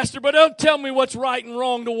God, Pastor, but don't tell me what's right and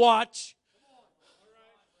wrong to watch.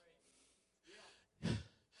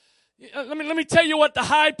 Let me tell you what the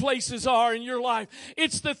high places are in your life.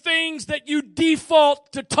 It's the things that you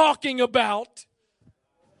default to talking about.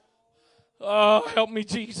 Oh, help me,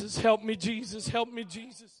 Jesus. Help me, Jesus. Help me,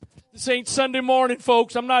 Jesus. This ain't Sunday morning,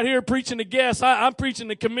 folks. I'm not here preaching to guests. I'm preaching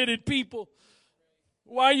to committed people.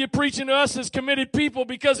 Why are you preaching to us as committed people?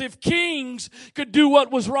 Because if kings could do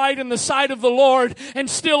what was right in the sight of the Lord and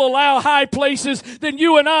still allow high places, then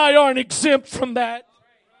you and I aren't exempt from that.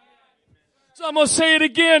 So I'm going to say it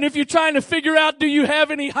again. If you're trying to figure out, do you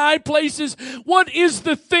have any high places? What is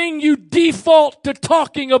the thing you default to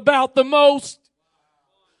talking about the most?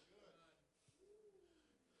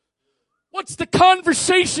 What's the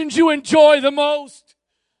conversations you enjoy the most?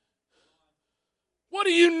 What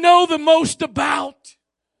do you know the most about?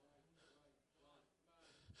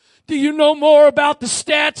 Do you know more about the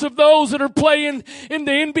stats of those that are playing in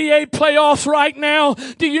the NBA playoffs right now?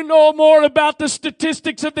 Do you know more about the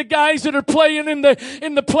statistics of the guys that are playing in the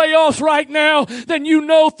playoffs right now than you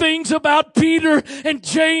know things about Peter and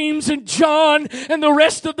James and John and the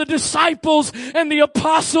rest of the disciples and the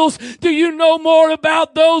apostles? Do you know more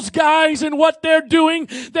about those guys and what they're doing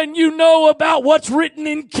than you know about what's written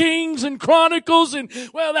in Kings and Chronicles? And,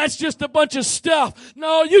 well, that's just a bunch of stuff.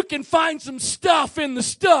 No, you can find some stuff in the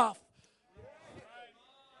stuff.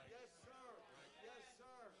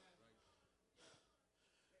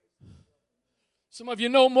 Some of you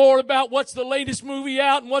know more about what's the latest movie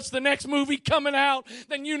out and what's the next movie coming out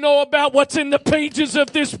than you know about what's in the pages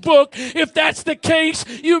of this book. If that's the case,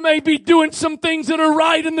 you may be doing some things that are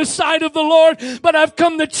right in the sight of the Lord, but I've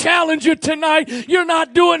come to challenge you tonight. You're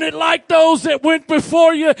not doing it like those that went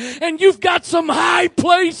before you, and you've got some high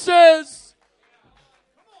places.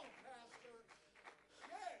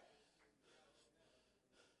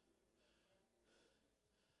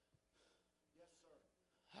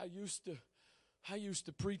 I used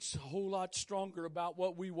to preach a whole lot stronger about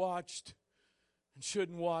what we watched and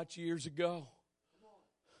shouldn't watch years ago.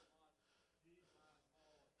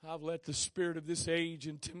 I've let the spirit of this age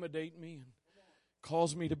intimidate me and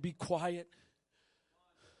cause me to be quiet.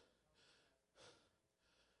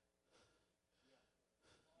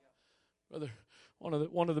 Brother, one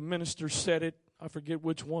of the ministers said it. I forget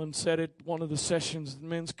which one said it. One of the sessions, the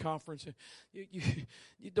men's conference.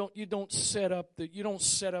 You don't set up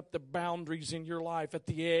the boundaries in your life at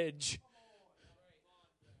the edge.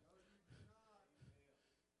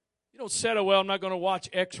 You don't set it. Well, I'm not going to watch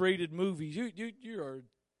X-rated movies. You are.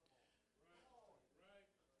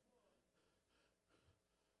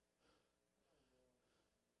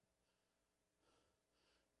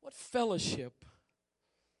 What fellowship?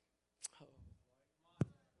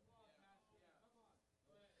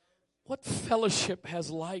 What fellowship has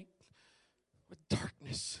light with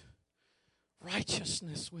darkness,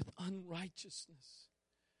 righteousness with unrighteousness?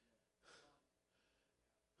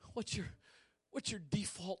 What's your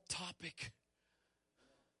default topic?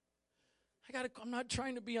 I'm not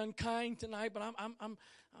trying to be unkind tonight, but I'm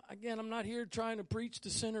not here trying to preach to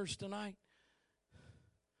sinners tonight.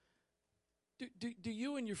 Do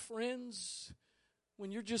you and your friends,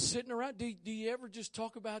 when you're just sitting around, do you ever just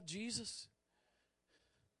talk about Jesus?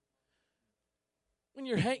 When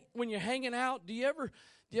you're hanging out, do you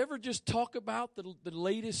ever just talk about the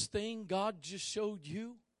latest thing God just showed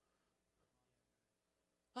you?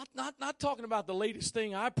 Not talking about the latest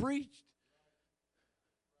thing I preached.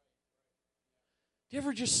 Do you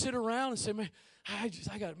ever just sit around and say, man, I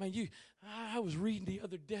was reading the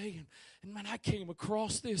other day and man, I came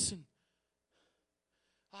across this, and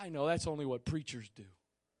I know that's only what preachers do.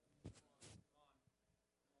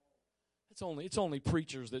 It's only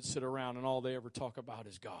preachers that sit around and all they ever talk about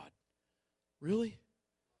is God. Really?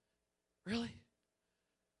 Really?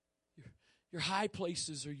 Your high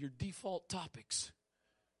places are your default topics.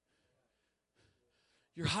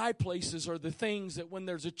 Your high places are the things that when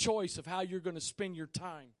there's a choice of how you're going to spend your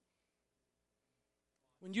time.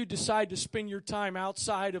 When you decide to spend your time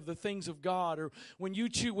outside of the things of God, or when you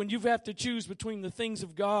have to choose between the things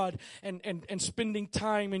of God and spending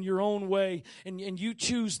time in your own way, and you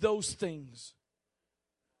choose those things.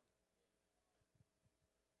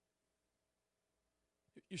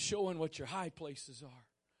 You're showing what your high places are.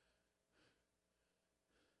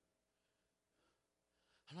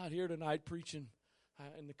 I'm not here tonight preaching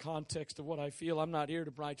in the context of what I feel. I'm not here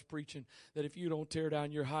tonight preaching that if you don't tear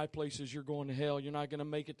down your high places, you're going to hell. You're not going to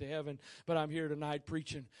make it to heaven. But I'm here tonight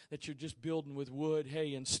preaching that you're just building with wood,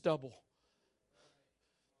 hay, and stubble.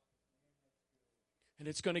 And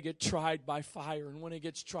it's going to get tried by fire. And when it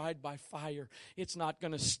gets tried by fire, it's not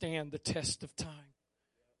going to stand the test of time.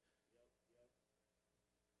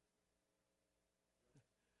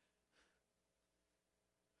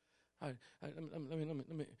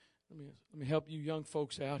 Let me help you young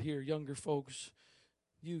folks out here, younger folks,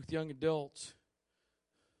 youth, young adults.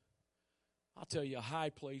 I'll tell you a high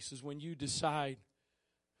place is when you decide,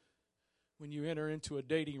 when you enter into a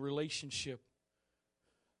dating relationship,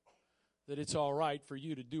 that it's all right for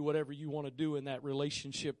you to do whatever you want to do in that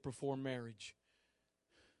relationship before marriage.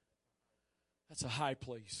 That's a high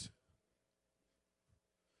place.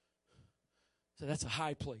 So that's a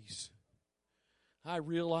high place. I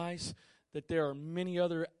realize that there are many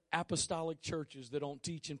other apostolic churches that don't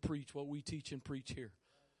teach and preach what we teach and preach here.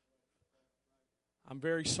 I'm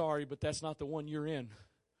very sorry, but that's not the one you're in.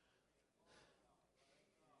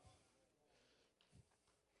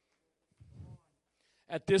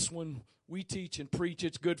 At this one, we teach and preach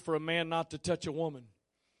it's good for a man not to touch a woman.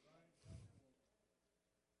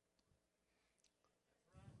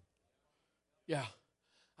 Yeah,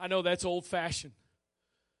 I know that's old-fashioned.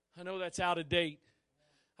 I know that's out of date.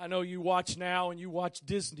 I know you watch now and you watch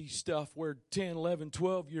Disney stuff where 10, 11,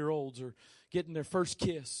 12-year-olds are getting their first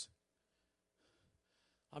kiss.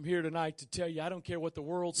 I'm here tonight to tell you, I don't care what the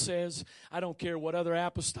world says. I don't care what other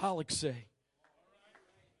apostolics say.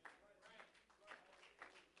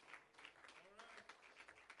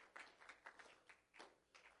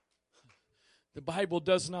 The Bible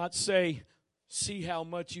does not say, see how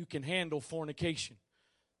much you can handle fornication.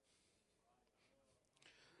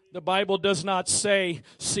 The Bible does not say,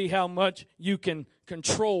 see how much you can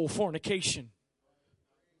control fornication.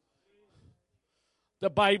 The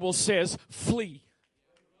Bible says, flee.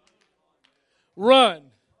 Run.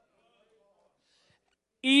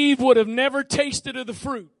 Eve would have never tasted of the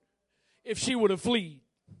fruit if she would have fled.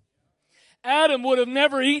 Adam would have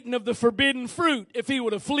never eaten of the forbidden fruit if he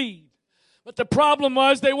would have fled. But the problem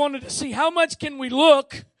was they wanted to see how much can we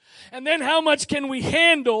look and then how much can we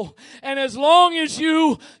handle. And as long as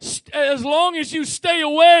you stay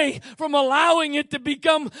away from allowing it to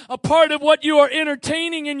become a part of what you are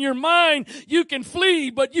entertaining in your mind, you can flee.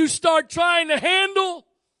 But you start trying to handle,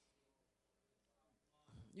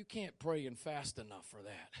 you can't pray and fast enough for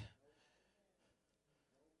that.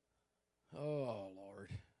 Oh, Lord.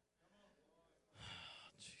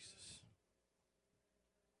 Jesus.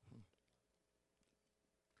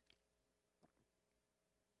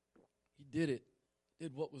 He did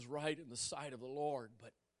what was right in the sight of the Lord,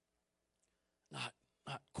 but not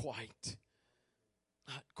quite.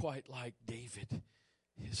 Not quite like David,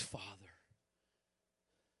 his father.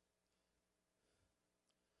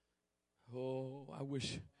 Oh, I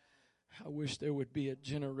wish there would be a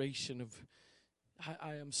generation of,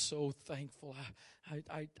 I am so thankful.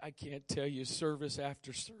 I can't tell you service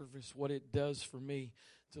after service what it does for me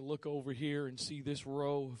to look over here and see this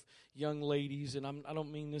row of young ladies. And I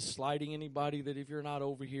don't mean this slighting anybody that if you're not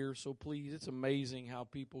over here, so please, it's amazing how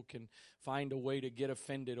people can find a way to get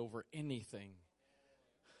offended over anything.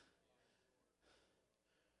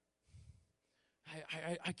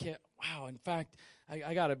 I can't, wow, in fact,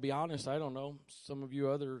 I got to be honest, I don't know, some of you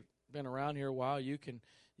other been around here a while, you can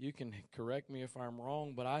correct me if I'm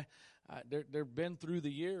wrong, but they've been through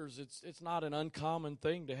the years, it's not an uncommon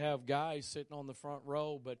thing to have guys sitting on the front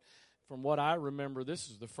row, but from what I remember, this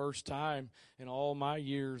is the first time in all my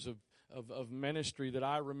years of ministry that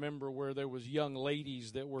I remember where there was young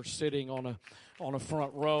ladies that were sitting on a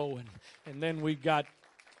front row, and then we got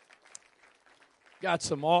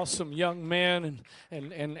some awesome young men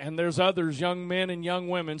and there's others, young men and young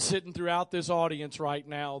women sitting throughout this audience right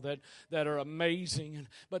now that are amazing.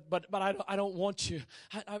 But I don't want you.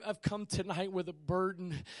 I've come tonight with a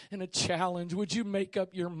burden and a challenge. Would you make up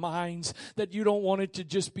your minds that you don't want it to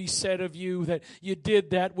just be said of you that you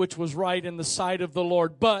did that which was right in the sight of the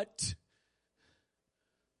Lord, but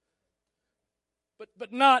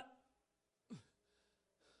not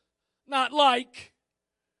like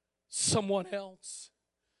someone else.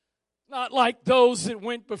 Not like those that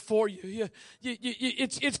went before you.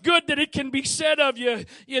 It's good that it can be said of you,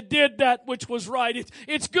 you did that which was right.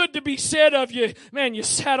 It's good to be said of you, man, you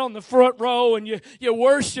sat on the front row and you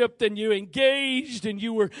worshiped and you engaged and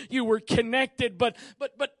you were connected, but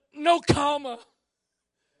no comma.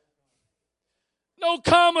 No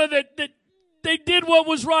comma that they did what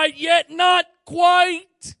was right, yet not quite.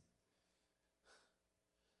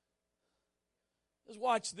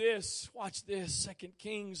 Watch this, 2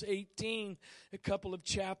 Kings 18, a couple of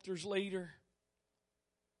chapters later.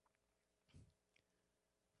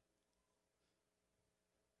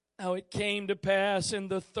 Now it came to pass in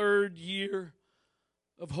the 3rd year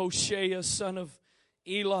of Hoshea, son of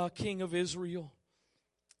Elah, king of Israel,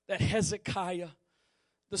 that Hezekiah,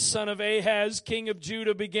 the son of Ahaz, king of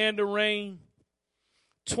Judah, began to reign.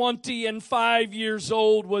 25 years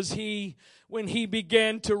old was he when he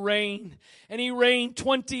began to reign. And he reigned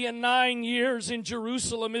 29 years in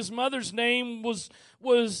Jerusalem. His mother's name was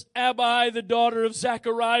Abi, the daughter of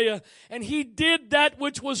Zechariah. And he did that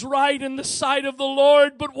which was right in the sight of the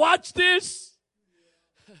Lord. But watch this.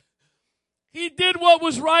 He did what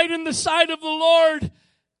was right in the sight of the Lord,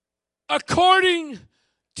 according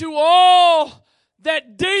to all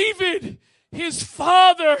that David, his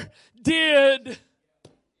father, did.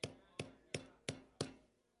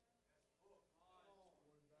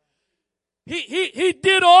 He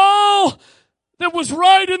did all that was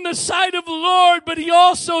right in the sight of the Lord, but he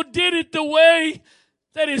also did it the way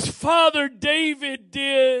that his father David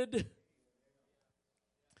did.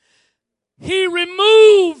 He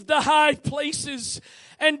removed the high places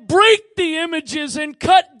and break the images and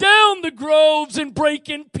cut down the groves and break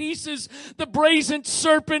in pieces the brazen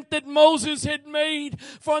serpent that Moses had made.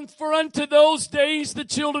 For unto those days the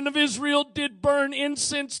children of Israel did burn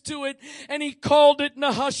incense to it, and he called it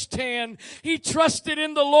Nehushtan. He trusted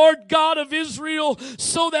in the Lord God of Israel,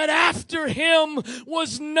 so that after him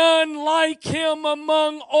was none like him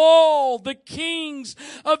among all the kings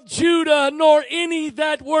of Judah, nor any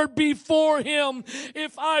that were before him.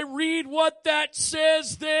 If I read what that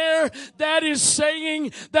says there, that is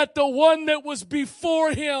saying that the one that was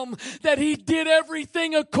before him, that he did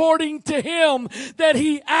everything according to him, that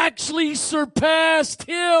he actually surpassed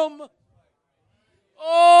him.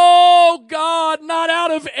 Oh God, not out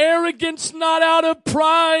of arrogance, not out of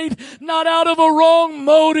pride, not out of a wrong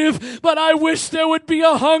motive, but I wish there would be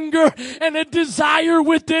a hunger and a desire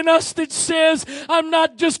within us that says, I'm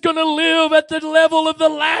not just going to live at the level of the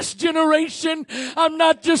last generation. I'm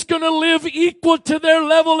not just going to live equal to their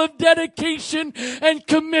level of dedication and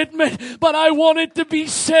commitment, but I want it to be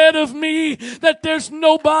said of me that there's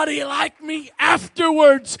nobody like me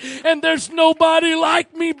afterwards, and there's nobody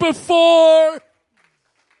like me before.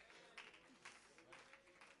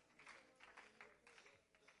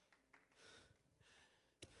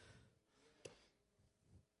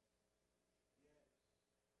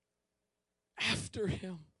 After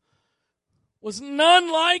him was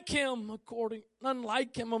none like him, none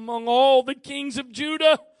like him among all the kings of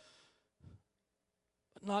Judah.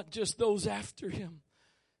 But not just those after him,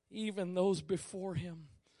 even those before him.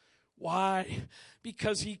 Why?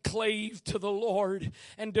 Because he clave to the Lord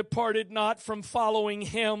and departed not from following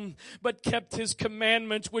him, but kept his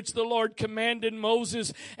commandments which the Lord commanded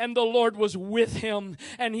Moses, and the Lord was with him,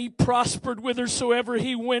 and he prospered whithersoever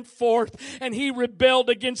he went forth, and he rebelled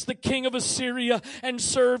against the king of Assyria and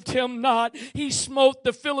served him not. He smote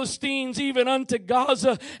the Philistines even unto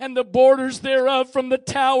Gaza and the borders thereof, from the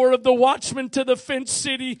tower of the watchman to the fenced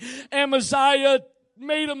city. Amaziah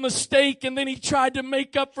made a mistake, and then he tried to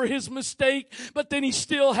make up for his mistake, but then he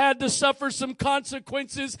still had to suffer some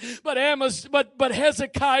consequences. But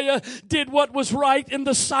Hezekiah did what was right in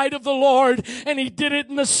the sight of the Lord, and he did it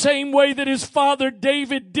in the same way that his father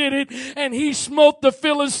David did it, and he smote the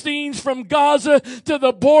Philistines from Gaza to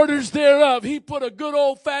the borders thereof. He put a good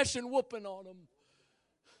old-fashioned whooping on them.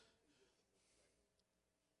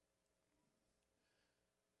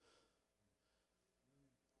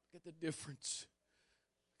 Get the difference.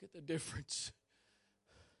 Get the difference.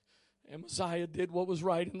 Amaziah did what was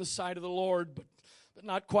right in the sight of the Lord, but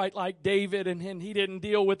not quite like David, and he didn't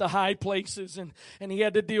deal with the high places, and he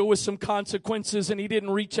had to deal with some consequences, and he didn't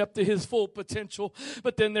reach up to his full potential.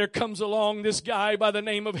 But then there comes along this guy by the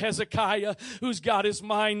name of Hezekiah, who's got his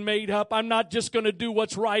mind made up. I'm not just going to do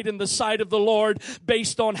what's right in the sight of the Lord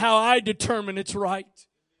based on how I determine it's right.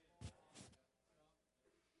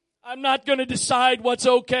 I'm not going to decide what's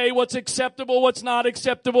okay, what's acceptable, what's not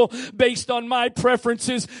acceptable based on my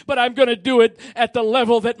preferences, but I'm going to do it at the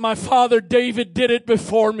level that my father David did it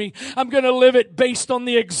before me. I'm going to live it based on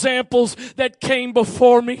the examples that came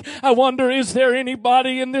before me. I wonder, is there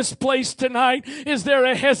anybody in this place tonight? Is there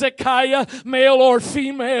a Hezekiah, male or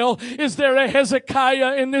female? Is there a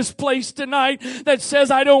Hezekiah in this place tonight that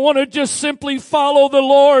says, I don't want to just simply follow the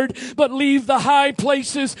Lord, but leave the high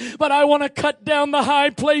places, but I want to cut down the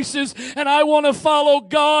high places, and I want to follow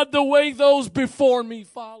God the way those before me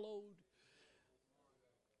followed.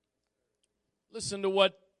 Listen to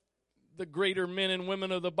what the greater men and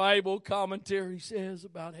women of the Bible commentary says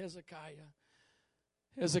about Hezekiah.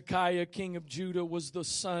 Hezekiah, king of Judah, was the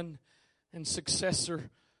son and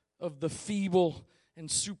successor of the feeble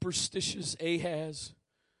and superstitious Ahaz,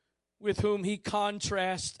 with whom he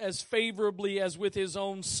contrasts as favorably as with his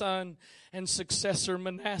own son and successor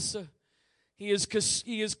Manasseh. He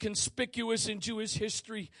is conspicuous in Jewish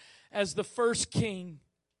history as the first king.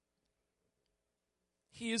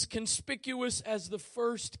 He is conspicuous as the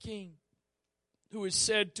first king who is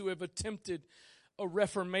said to have attempted a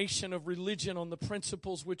reformation of religion on the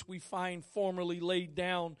principles which we find formerly laid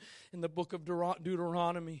down in the book of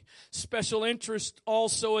Deuteronomy. Special interest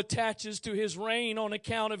also attaches to his reign on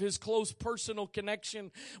account of his close personal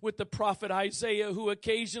connection with the prophet Isaiah, who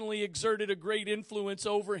occasionally exerted a great influence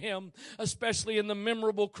over him, especially in the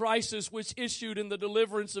memorable crisis which issued in the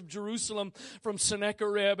deliverance of Jerusalem from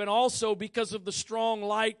Sennacherib, and also because of the strong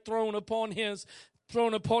light thrown upon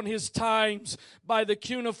his times by the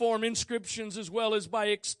cuneiform inscriptions as well as by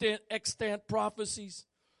extant prophecies.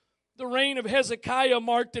 The reign of Hezekiah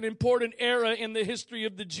marked an important era in the history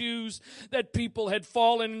of the Jews. That people had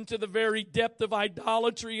fallen into the very depth of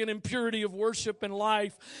idolatry and impurity of worship and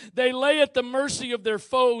life. They lay at the mercy of their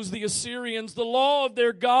foes, the Assyrians. The law of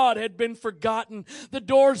their God had been forgotten. The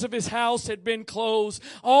doors of his house had been closed.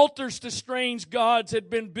 Altars to strange gods had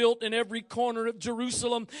been built in every corner of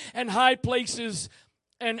Jerusalem, and high places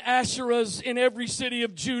and Asherahs in every city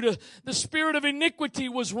of Judah. The spirit of iniquity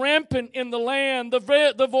was rampant in the land.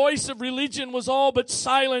 The voice of religion was all but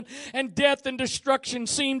silent, and death and destruction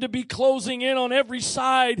seemed to be closing in on every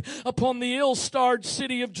side upon the ill-starred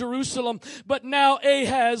city of Jerusalem. But now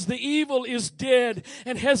Ahaz, the evil, is dead,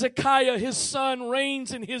 and Hezekiah, his son,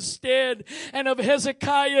 reigns in his stead. And of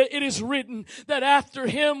Hezekiah it is written that after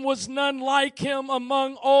him was none like him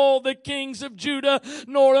among all the kings of Judah,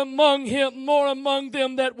 nor among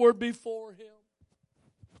them that were before him.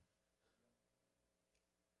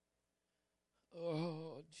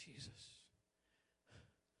 Oh, Jesus.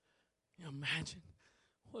 Can you imagine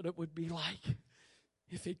what it would be like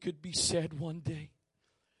if it could be said one day,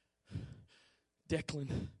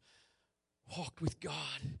 Declan walked with God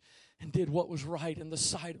and did what was right in the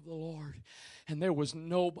sight of the Lord, and there was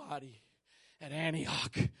nobody at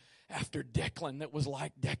Antioch after Declan that was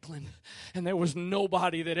like Declan. And there was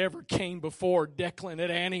nobody that ever came before Declan at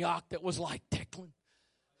Antioch that was like Declan.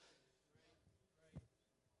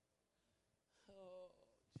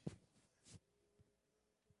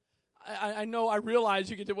 I know, I realize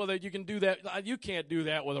you can do that. You can't do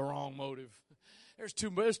that with a wrong motive.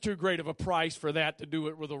 There's too great of a price for that to do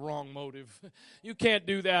it with a wrong motive. You can't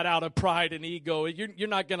do that out of pride and ego. You're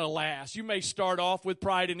not going to last. You may start off with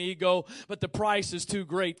pride and ego, but the price is too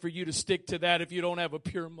great for you to stick to that if you don't have a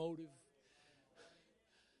pure motive.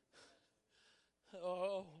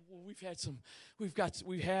 Oh, we've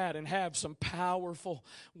had and have some powerful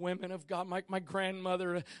women of God. My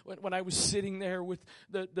grandmother, when I was sitting there with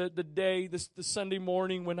the Sunday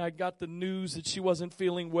morning when I got the news that she wasn't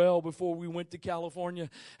feeling well before we went to California,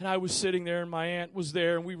 and I was sitting there and my aunt was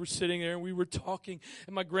there and we were sitting there and we were talking,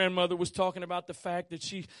 and my grandmother was talking about the fact that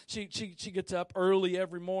she gets up early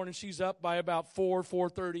every morning. She's up by about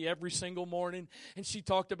 4:30 every single morning, and she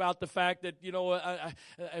talked about the fact that,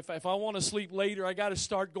 if I want to sleep later, I got to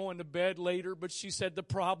start going to bed later. But she said the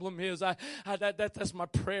problem is that's my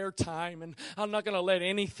prayer time, and I'm not going to let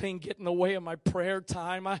anything get in the way of my prayer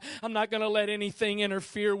time. I'm not going to let anything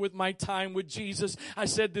interfere with my time with Jesus. I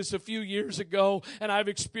said this a few years ago, and I've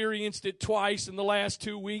experienced it twice in the last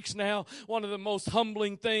 2 weeks now. One of the most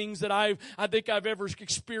humbling things that I think I've ever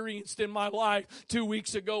experienced in my life. 2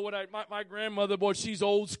 weeks ago, when my grandmother, boy, she's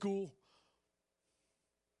old school.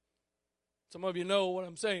 Some of you know what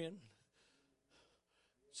I'm saying.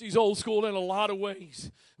 She's old school in a lot of ways.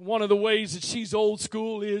 One of the ways that she's old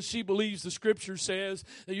school is she believes the Scripture says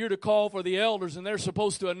that you're to call for the elders and they're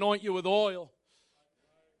supposed to anoint you with oil.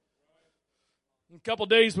 A couple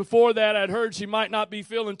days before that, I'd heard she might not be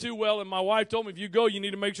feeling too well, and my wife told me, if you go, you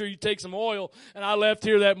need to make sure you take some oil. And I left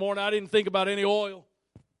here that morning. I didn't think about any oil.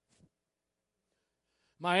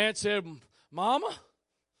 My aunt said, Mama,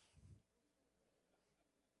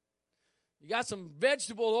 you got some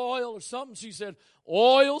vegetable oil or something? She said,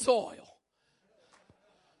 oil's oil.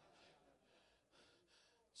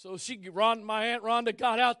 So my Aunt Rhonda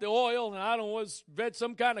got out the oil, and I don't know, was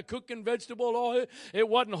some kind of cooking vegetable oil. It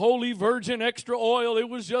wasn't holy virgin extra oil. It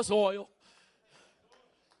was just oil.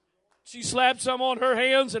 She slapped some on her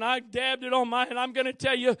hands, and I dabbed it on mine. And I'm going to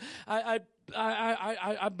tell you,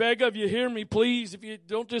 I beg of you, hear me, please. If you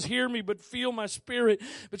don't just hear me, but feel my spirit.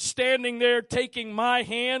 But standing there, taking my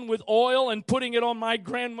hand with oil and putting it on my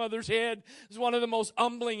grandmother's head is one of the most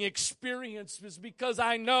humbling experiences, because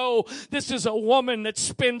I know this is a woman that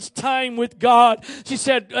spends time with God. She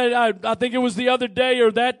said, I think it was the other day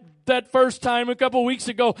or that first time a couple weeks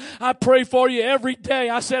ago, I pray for you every day.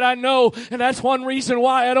 I said, I know, and that's one reason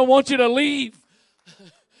why I don't want you to leave.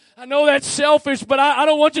 I know that's selfish, but I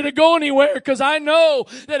don't want you to go anywhere because I know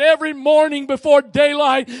that every morning before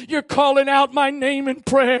daylight, you're calling out my name in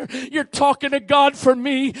prayer. You're talking to God for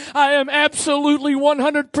me. I am absolutely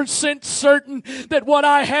 100% certain that what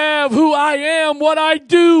I have, who I am, what I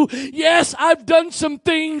do, yes, I've done some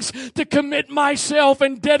things to commit myself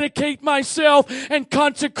and dedicate myself and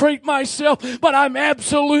consecrate myself, but I'm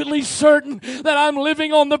absolutely certain that I'm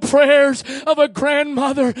living on the prayers of a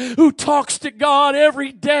grandmother who talks to God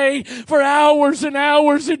every day for hours and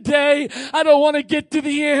hours a day. I don't want to get to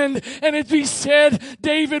the end and it be said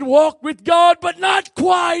David walked with God, but not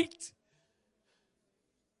quite.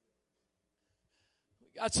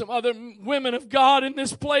 We got some other women of God in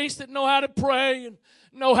this place that know how to pray and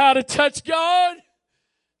know how to touch God.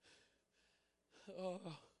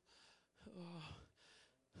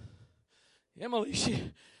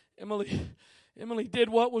 Emily did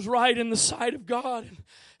what was right in the sight of God.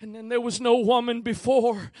 And then there was no woman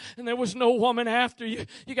before, and there was no woman after. You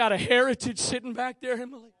got a heritage sitting back there,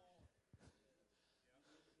 Emily.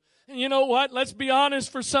 And you know what? Let's be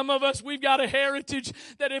honest, for some of us, we've got a heritage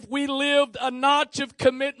that if we lived a notch of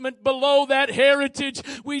commitment below that heritage,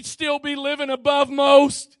 we'd still be living above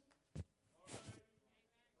most.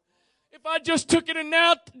 If I just took it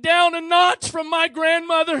down a notch from my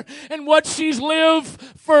grandmother and what she's lived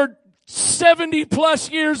for 70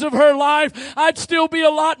 plus years of her life, I'd still be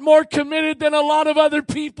a lot more committed than a lot of other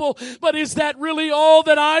people. But is that really all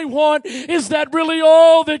that I want? Is that really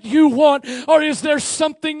all that you want? Or is there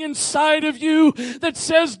something inside of you that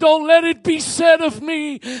says, don't let it be said of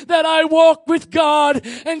me that I walked with God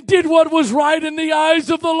and did what was right in the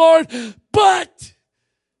eyes of the Lord, but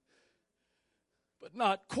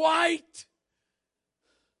not quite.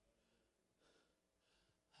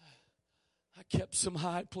 I kept some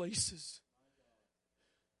high places.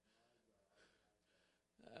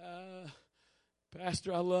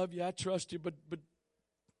 Pastor, I love you. I trust you, but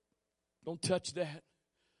don't touch that.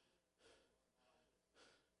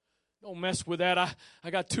 Don't mess with that. I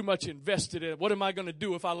got too much invested in it. What am I going to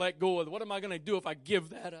do if I let go of it? What am I going to do if I give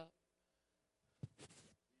that up?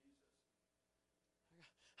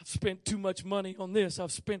 I've spent too much money on this.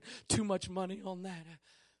 I've spent too much money on that.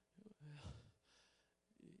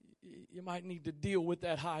 You might need to deal with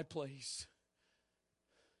that high place.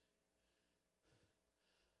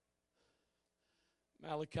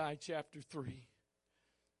 Malachi chapter 3,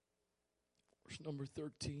 verse number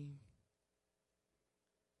 13.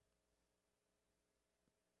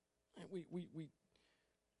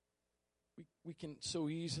 We can so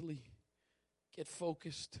easily get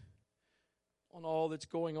focused on all that's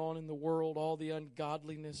going on in the world, all the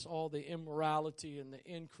ungodliness, all the immorality and the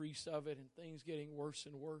increase of it, and things getting worse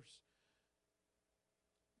and worse.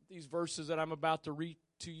 These verses that I'm about to read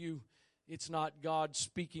to you, it's not God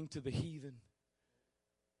speaking to the heathen.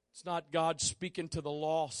 It's not God speaking to the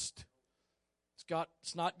lost.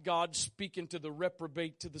 It's not God speaking to the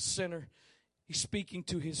reprobate, to the sinner. He's speaking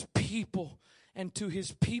to His people. And to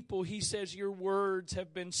His people, He says, your words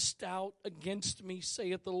have been stout against me,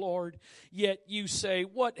 saith the Lord. Yet you say,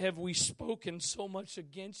 what have we spoken so much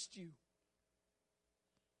against you?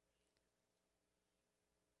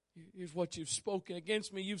 Here's what you've spoken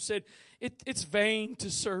against me. You've said, it's vain to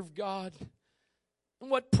serve God. And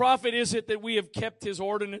what profit is it that we have kept His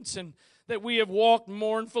ordinance and that we have walked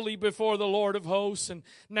mournfully before the Lord of hosts, and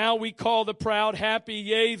now we call the proud happy,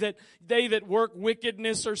 yea, that they that work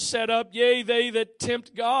wickedness are set up, yea, they that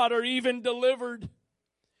tempt God are even delivered.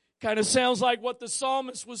 Kind of sounds like what the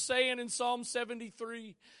psalmist was saying in Psalm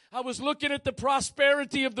 73. I was looking at the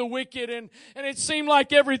prosperity of the wicked, and it seemed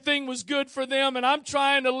like everything was good for them, and I'm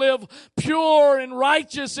trying to live pure and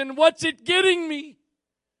righteous, and what's it getting me?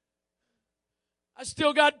 I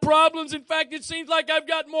still got problems. In fact, it seems like I've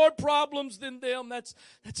got more problems than them. That's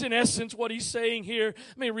in essence what he's saying here.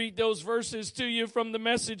 Let me read those verses to you from the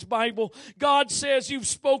Message Bible. God says, you've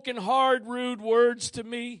spoken hard, rude words to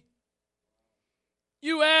me.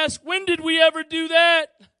 You ask, when did we ever do that?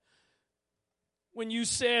 When you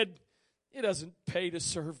said, it doesn't pay to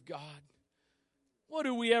serve God. What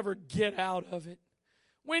do we ever get out of it?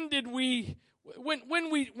 When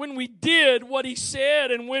we did what He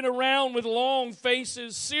said and went around with long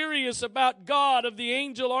faces, serious about God of the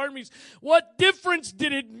angel armies, what difference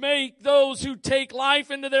did it make? Those who take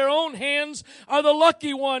life into their own hands are the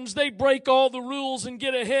lucky ones. They break all the rules and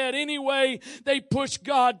get ahead. Anyway, they push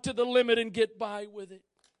God to the limit and get by with it.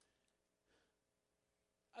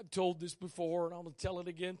 I've told this before, and I'm going to tell it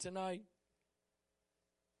again tonight.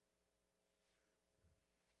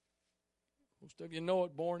 Most of you know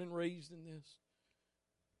it, born and raised in this.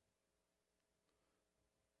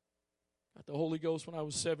 Got the Holy Ghost when I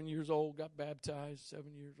was 7 years old. Got baptized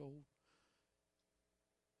 7 years old.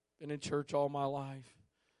 Been in church all my life.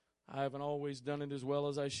 I haven't always done it as well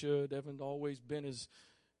as I should. Haven't always been as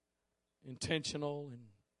intentional and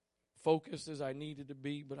focused as I needed to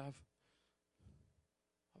be, but I've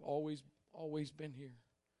always been here.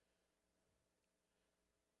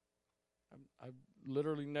 I've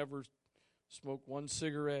literally never smoked one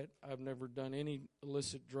cigarette. I've never done any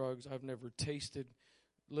illicit drugs. I've never tasted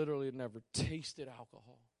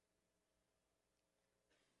alcohol.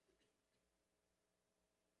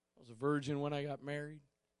 I was a virgin when I got married.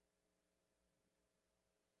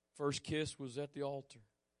 First kiss was at the altar.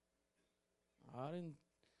 I didn't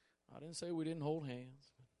say we didn't hold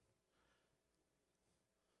hands.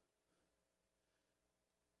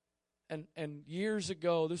 And years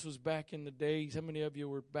ago, this was back in the days. How many of you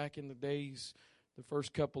were back in the days, the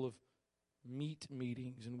first couple of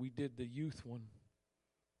meetings, and we did the youth one?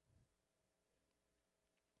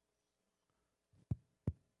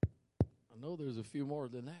 I know there's a few more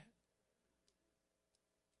than that.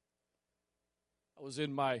 It was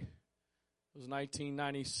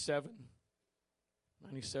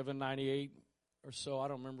 1997, 98 or so. I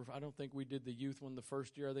don't remember. I don't think we did the youth one the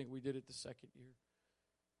first year. I think we did it the second year.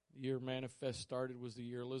 The year Manifest started was the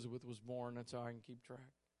year Elizabeth was born. That's how I can keep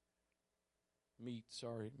track. Meet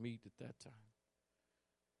at that time.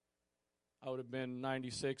 I would have been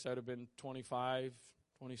 96. I would have been 25,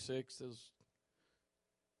 26.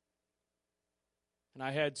 And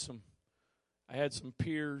I had some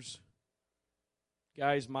peers,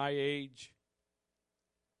 guys my age,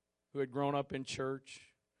 who had grown up in church.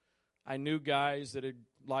 I knew guys that had,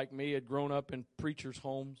 like me, had grown up in preachers'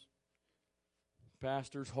 homes,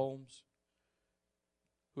 pastors' homes,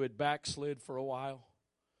 who had backslid for a while,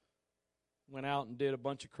 went out and did a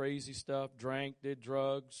bunch of crazy stuff, drank, did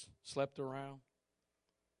drugs, slept around.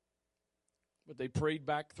 But they prayed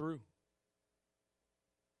back through.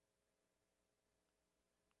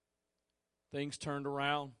 Things turned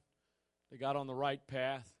around. They got on the right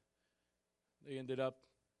path. They ended up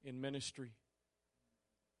in ministry.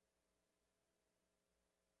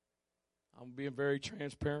 I'm being very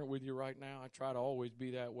transparent with you right now. I try to always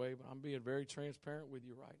be that way, but I'm being very transparent with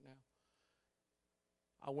you right now.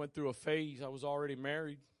 I went through a phase. I was already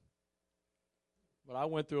married, but I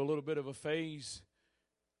went through a little bit of a phase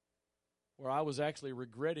where I was actually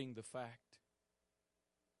regretting the fact.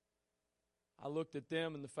 I looked at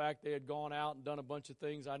them and the fact they had gone out and done a bunch of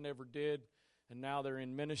things I never did, and now they're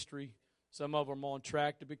in ministry. Some of them on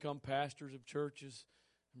track to become pastors of churches.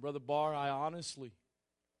 And Brother Barr, I honestly,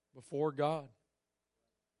 before God,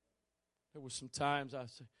 there was some times I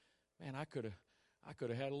said, man, I could have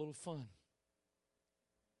had a little fun.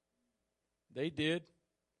 They did.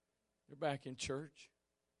 They're back in church.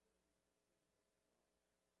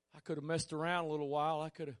 I could have messed around a little while. I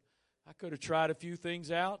could have tried a few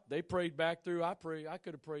things out. They prayed back through. I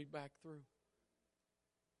could have prayed back through.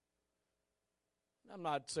 I'm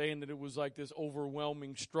not saying that it was like this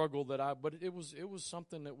overwhelming struggle but it was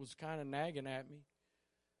something that was kind of nagging at me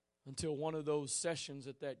until one of those sessions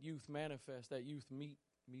at that youth manifest, that youth meeting,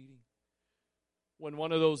 when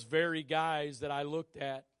one of those very guys that I looked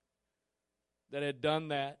at that had done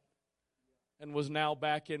that and was now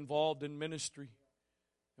back involved in ministry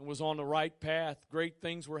and was on the right path. Great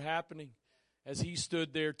things were happening as he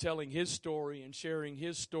stood there telling his story and sharing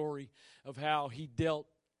his story of how he dealt.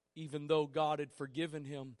 Even though God had forgiven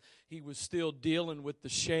him, he was still dealing with the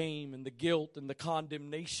shame and the guilt and the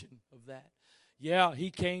condemnation of that. Yeah, he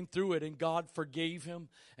came through it and God forgave him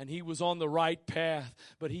and he was on the right path,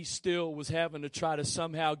 but he still was having to try to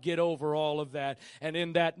somehow get over all of that. And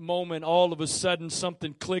in that moment, all of a sudden,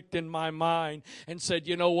 something clicked in my mind and said,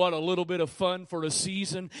 you know what, a little bit of fun for a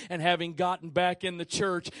season and having gotten back in the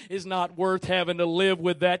church is not worth having to live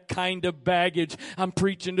with that kind of baggage. I'm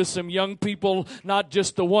preaching to some young people, not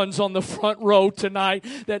just the ones on the front row tonight,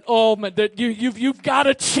 that you've got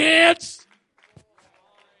a chance.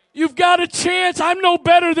 You've got a chance. I'm no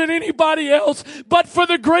better than anybody else, but for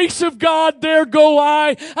the grace of God, there go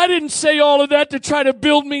I. I didn't say all of that to try to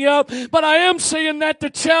build me up, but I am saying that to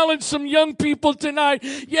challenge some young people tonight.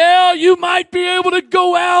 Yeah, you might be able to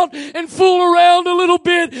go out and fool around a little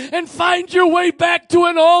bit and find your way back to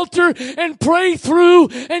an altar and pray through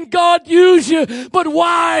and God use you, but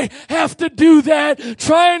why have to do that?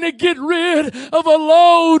 Trying to get rid of a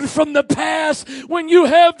load from the past when you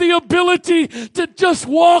have the ability to just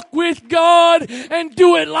walk with God and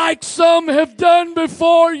do it like some have done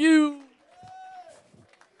before you.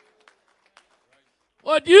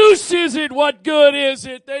 What use is it? What good is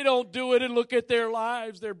it? They don't do it and look at their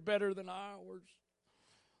lives. They're better than ours.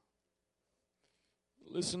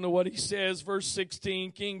 Listen to what he says, verse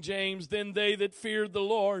 16, King James. Then they that feared the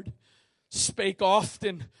Lord spake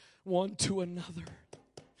often one to another.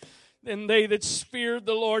 Then they that feared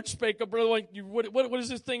the Lord spake. Brother, what is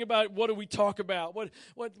this thing about? What do we talk about?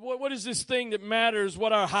 What is this thing that matters?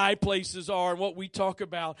 What our high places are and what we talk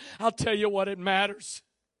about? I'll tell you what it matters.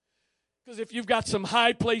 Because if you've got some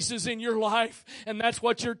high places in your life and that's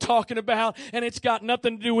what you're talking about and it's got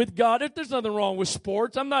nothing to do with God, there's nothing wrong with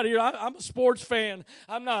sports. I'm not here. I'm a sports fan.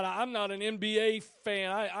 I'm not an NBA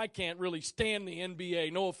fan. I can't really stand the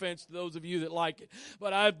NBA. No offense to those of you that like it.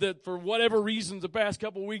 But for whatever reasons, the past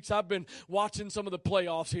couple of weeks, I've been watching some of the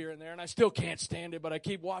playoffs here and there, and I still can't stand it, but I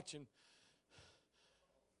keep watching.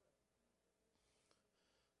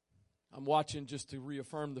 I'm watching just to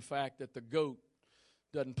reaffirm the fact that the GOAT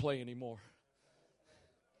doesn't play anymore.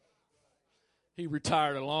 He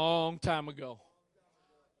retired a long time ago.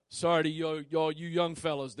 Sorry to you young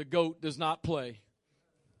fellas, the GOAT does not play.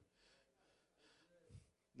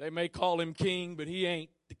 They may call him king, but he ain't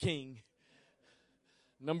the king.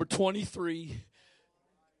 Number 23,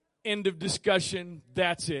 end of discussion,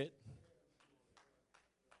 that's it.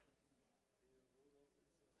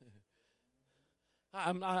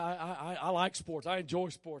 I like sports. I enjoy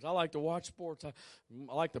sports. I like to watch sports. I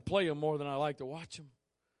like to play them more than I like to watch them.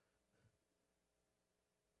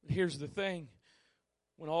 But here's the thing.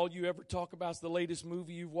 When all you ever talk about is the latest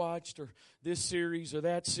movie you've watched or this series or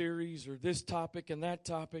that series or this topic and that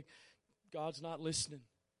topic, God's not listening.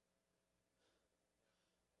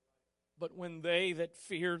 But when they that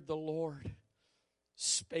feared the Lord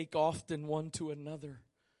spake often one to another,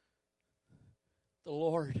 the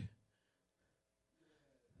Lord,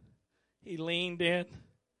 He leaned in.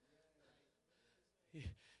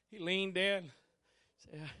 He leaned in.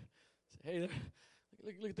 Said, hey,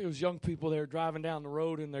 look at those young people there driving down the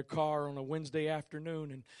road in their car on a Wednesday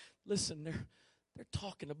afternoon. And listen, they're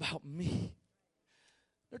talking about me.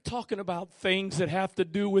 They're talking about things that have to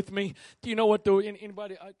do with me. Do you know what, though?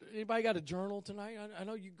 Anybody got a journal tonight? I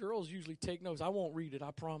know you girls usually take notes. I won't read it,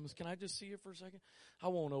 I promise. Can I just see it for a second? I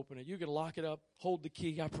won't open it. You can lock it up, hold the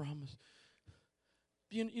key, I promise.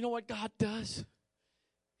 You know what God does?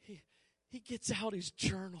 He gets out his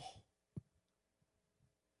journal.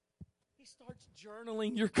 He starts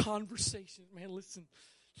journaling your conversations. Man, listen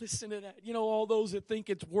to that. You know, all those that think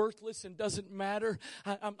it's worthless and doesn't matter,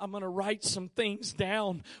 I'm going to write some things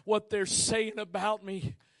down, what they're saying about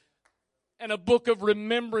me. And a book of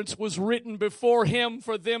remembrance was written before him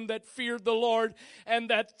for them that feared the Lord and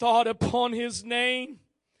that thought upon his name.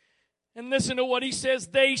 And listen to what he says.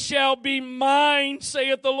 They shall be mine,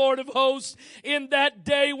 saith the Lord of hosts, in that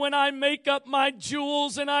day when I make up my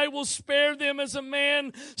jewels, and I will spare them as a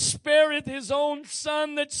man spareth his own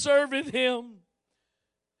son that serveth him.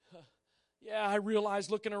 Yeah, I realize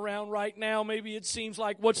looking around right now, maybe it seems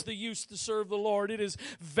like what's the use to serve the Lord? It is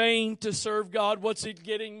vain to serve God. What's it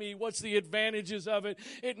getting me? What's the advantages of it?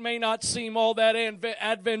 It may not seem all that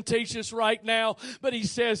advantageous right now, but he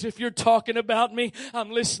says, if you're talking about me, I'm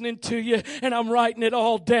listening to you and I'm writing it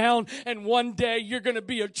all down, and one day you're going to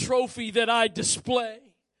be a trophy that I display.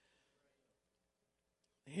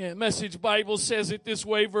 Yeah, Message Bible says it this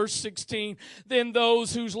way, verse 16. Then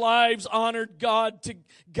those whose lives honored God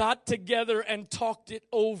got together and talked it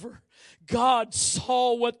over. God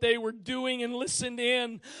saw what they were doing and listened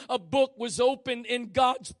in. A book was opened in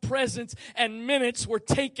God's presence and minutes were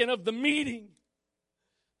taken of the meeting.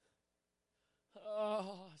 I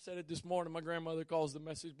said it this morning. My grandmother calls the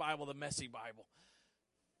Message Bible the messy Bible.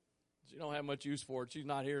 She don't have much use for it. She's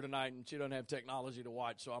not here tonight and she doesn't have technology to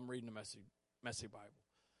watch, so I'm reading the messy Bible.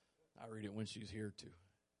 I read it when she's here too.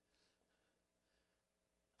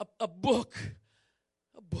 A book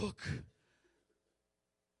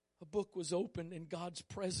was opened in God's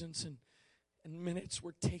presence and minutes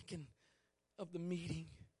were taken of the meeting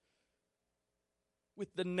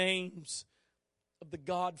with the names of the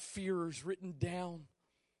God-fearers written down.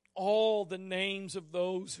 All the names of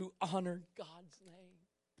those who honored God's name.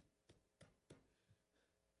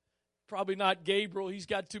 Probably not Gabriel. He's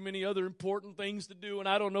got too many other important things to do, and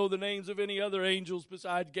I don't know the names of any other angels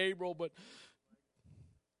besides Gabriel, but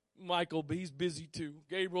Michael, he's busy too.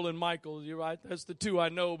 Gabriel and Michael, you're right. That's the two I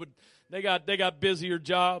know, but they got busier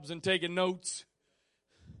jobs and taking notes.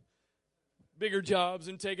 Bigger jobs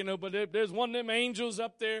and taking notes. But there's one of them angels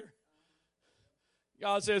up there.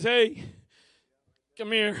 God says, hey,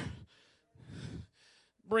 come here.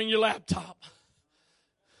 Bring your laptop.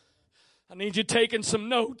 I need you taking some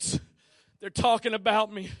notes. They're talking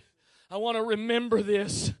about me. I want to remember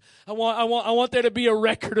this. I want there to be a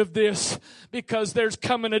record of this, because there's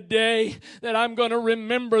coming a day that I'm going to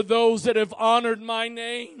remember those that have honored my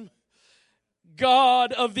name.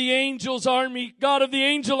 God of the angels army, God of the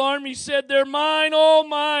angel army said, they're mine, all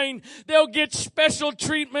mine. They'll get special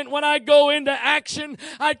treatment when I go into action.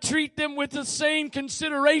 I treat them with the same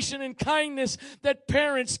consideration and kindness that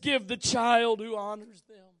parents give the child who honors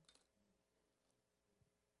them.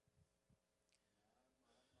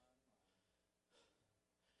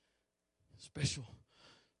 Special.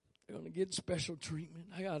 They're going to get special treatment.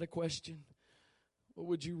 I got a question. What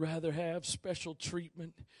would you rather have? Special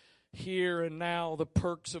treatment here and now, the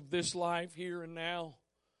perks of this life here and now?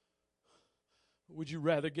 Or would you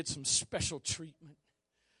rather get some special treatment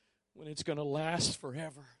when it's going to last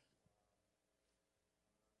forever?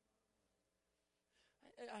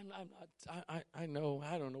 I know.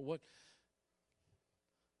 I don't know what.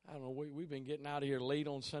 I don't know. We've been getting out of here late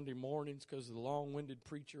on Sunday mornings because of the long-winded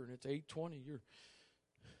preacher, and it's 8:20.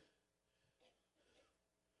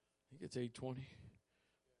 I think it's 8:20.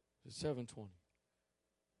 It's 7:20.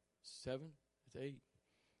 7? It's 8.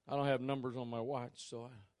 I don't have numbers on my watch,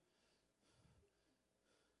 so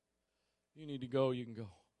you need to go, you can go.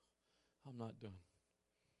 I'm not done.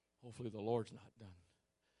 Hopefully the Lord's not done.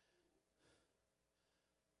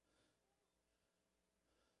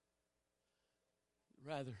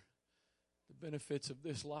 Rather, the benefits of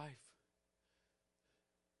this life.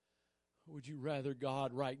 Or would you rather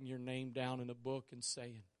God writing your name down in a book and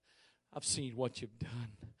saying, I've seen what you've done.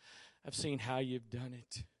 I've seen how you've done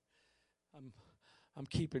it. I'm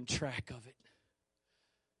keeping track of it.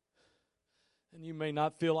 And you may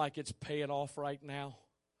not feel like it's paying off right now,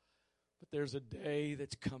 but there's a day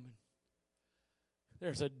that's coming.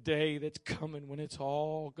 There's a day that's coming when it's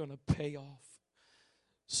all going to pay off.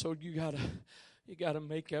 So you got to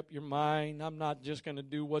make up your mind. I'm not just going to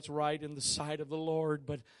do what's right in the sight of the Lord,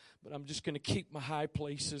 but I'm just going to keep my high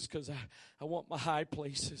places because I want my high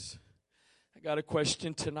places. I got a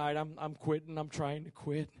question tonight. I'm quitting. I'm trying to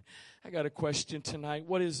quit. I got a question tonight.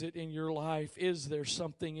 What is it in your life? Is there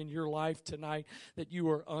something in your life tonight that you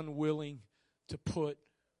are unwilling to put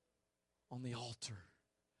on the altar?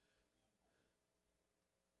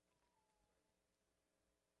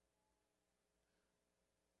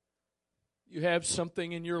 You have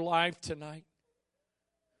something in your life tonight.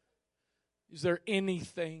 Is there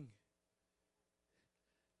anything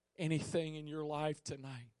in your life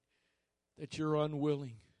tonight that you're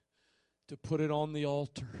unwilling to put it on the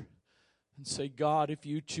altar and say, God, if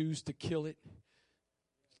you choose to kill it,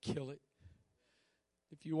 kill it.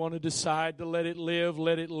 If you want to decide to let it live,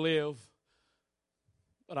 let it live.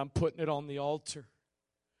 But I'm putting it on the altar.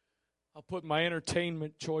 I'll put my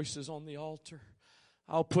entertainment choices on the altar.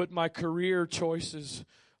 I'll put my career choices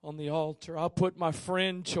on the altar. I'll put my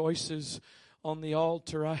friend choices on the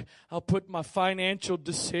altar. I'll put my financial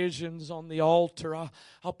decisions on the altar. I'll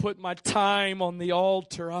put my time on the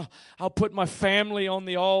altar. I'll put my family on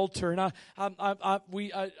the altar. And I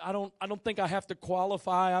don't think I have to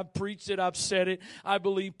qualify. I've preached it. I've said it. I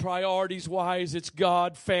believe priorities wise, it's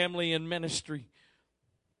God, family, and ministry.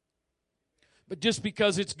 But just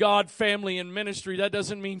because it's God, family, and ministry, that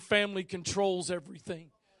doesn't mean family controls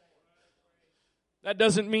everything. That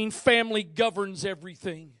doesn't mean family governs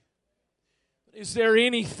everything. Is there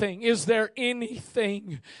anything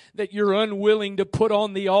that you're unwilling to put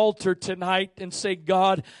on the altar tonight and say,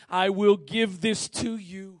 God, I will give this to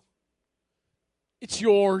you. It's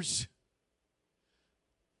yours.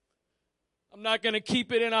 I'm not going to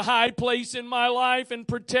keep it in a high place in my life and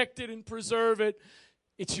protect it and preserve it.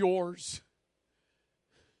 It's yours.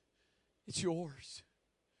 It's yours.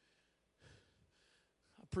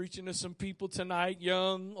 I'm preaching to some people tonight,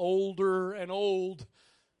 young, older, and old,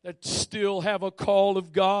 that still have a call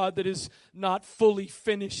of God that is not fully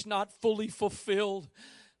finished, not fully fulfilled.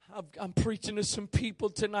 I'm preaching to some people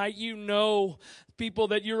tonight, people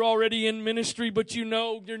that you're already in ministry, but you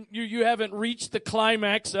haven't reached the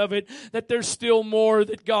climax of it, that there's still more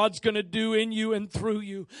that God's going to do in you and through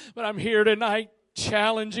you. But I'm here tonight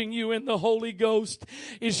challenging you in the Holy Ghost.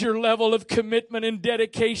 Is your level of commitment and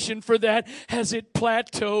dedication for that? Has it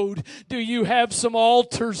plateaued? Do you have some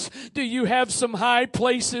altars? Do you have some high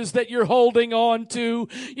places that you're holding on to?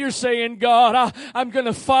 You're saying, God, I'm going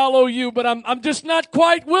to follow you, but I'm just not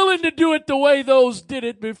quite willing to do it the way those did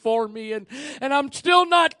it before me. And I'm still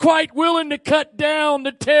not quite willing to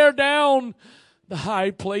tear down the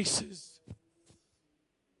high places.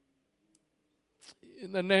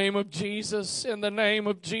 In the name of Jesus, in the name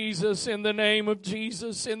of Jesus, in the name of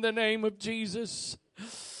Jesus, in the name of Jesus.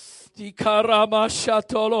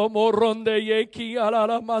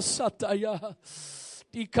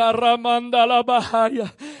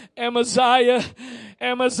 Amaziah,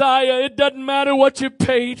 it doesn't matter what you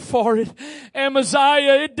paid for it.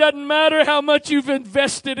 Amaziah, it doesn't matter how much you've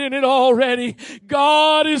invested in it already.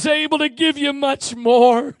 God is able to give you much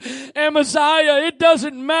more. Amaziah, it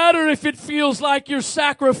doesn't matter if it feels like you're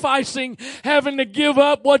sacrificing, having to give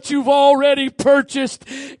up what you've already purchased.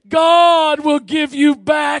 God will give you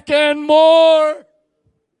back and more.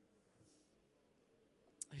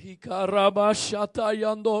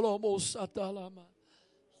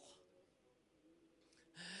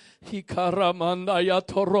 Hikaramanda ya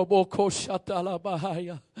toroboko shatala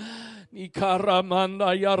bahaya.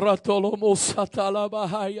 Nikaramanda ya ratolomo satala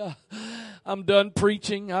bahaya. I'm done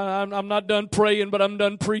preaching. I'm not done praying, but I'm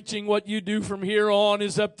done preaching. What you do from here on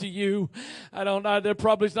is up to you. There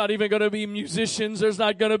probably is not even going to be musicians. There's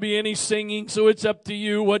not going to be any singing, so it's up to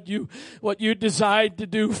you what you decide to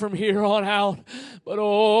do from here on out. But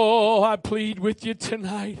oh, I plead with you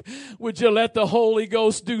tonight. Would you let the Holy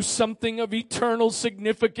Ghost do something of eternal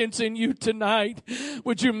significance in you tonight?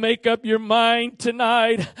 Would you make up your mind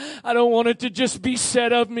tonight? I don't want it to just be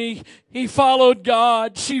said of me. He followed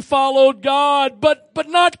God. She followed God, but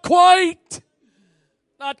not quite.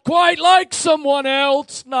 Not quite like someone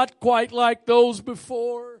else. Not quite like those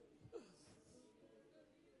before.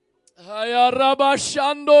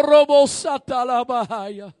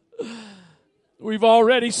 We've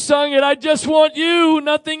already sung it. I just want you.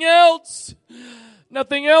 Nothing else.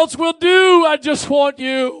 Nothing else will do. I just want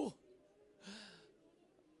you.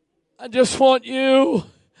 I just want you.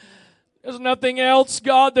 There's nothing else,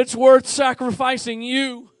 God, that's worth sacrificing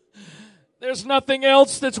you. There's nothing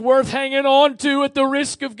else that's worth hanging on to at the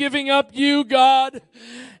risk of giving up you, God.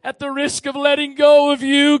 At the risk of letting go of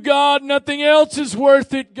you, God. Nothing else is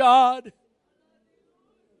worth it, God.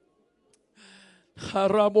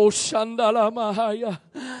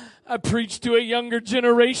 I preach to a younger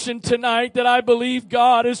generation tonight that I believe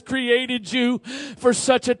God has created you for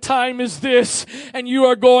such a time as this. And you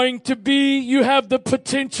have the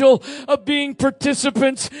potential of being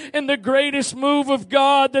participants in the greatest move of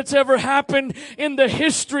God that's ever happened in the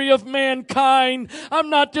history of mankind. I'm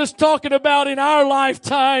not just talking about in our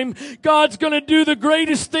lifetime. God's going to do the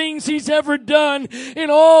greatest things He's ever done in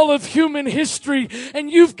all of human history. And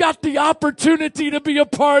you've got the opportunity to be a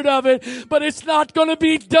part of it. But it's not going to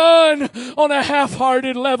be done on a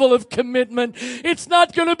half-hearted level of commitment. It's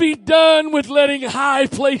not going to be done with letting high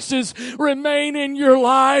places remain in your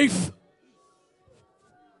life.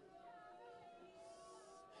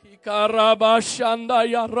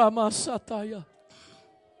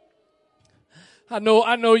 I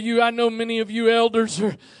know many of you elders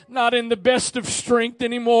are not in the best of strength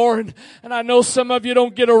anymore, and I know some of you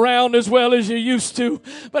don't get around as well as you used to,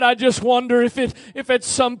 but I just wonder if at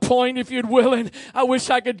some point, if you'd willing, I wish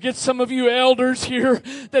I could get some of you elders here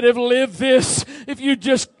that have lived this, if you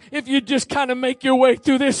just kind of make your way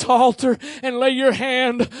through this altar and lay your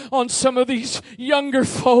hand on some of these younger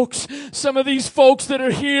folks, some of these folks that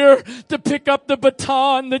are here to pick up the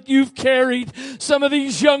baton that you've carried, some of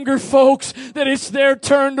these younger folks that it's their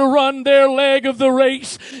turn to run their leg of the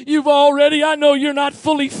race. I know you're not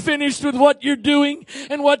fully finished with what you're doing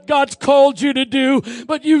and what God's called you to do,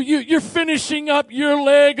 but you're finishing up your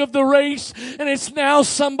leg of the race, and it's now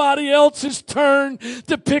somebody else's turn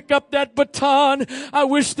to pick up that baton. I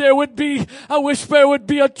wish there would be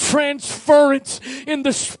a transference in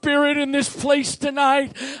the Spirit in this place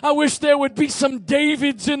tonight. I wish there would be some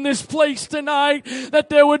Davids in this place tonight, that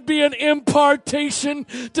there would be an impartation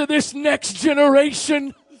to this next generation.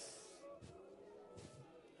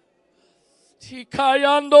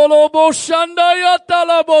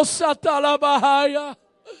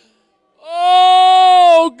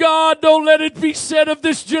 Oh, God, don't let it be said of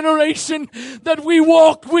this generation that we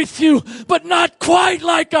walked with you, but not quite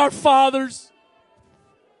like our fathers.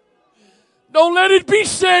 Don't let it be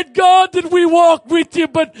said, God, that we walked with you,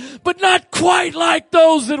 but not quite like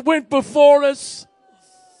those that went before us.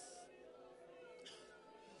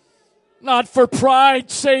 Not for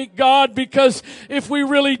pride's sake, God, because if we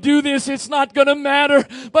really do this, it's not going to matter.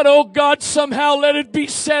 But, oh God, somehow let it be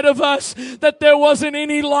said of us that there wasn't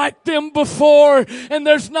any like them before, and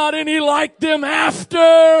there's not any like them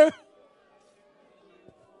after.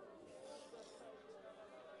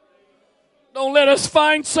 Don't let us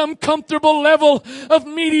find some comfortable level of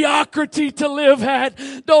mediocrity to live at.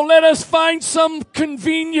 Don't let us find some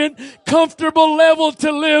convenient, comfortable level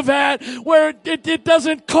to live at where it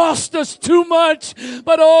doesn't cost us too much.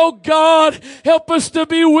 But oh God, help us to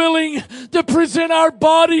be willing to present our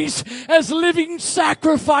bodies as living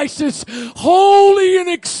sacrifices, holy and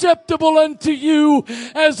acceptable unto you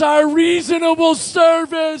as our reasonable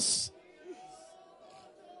service.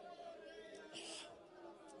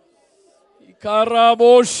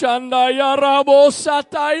 Karabo Shandaya Rabo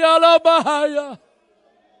Sataya Labahaya.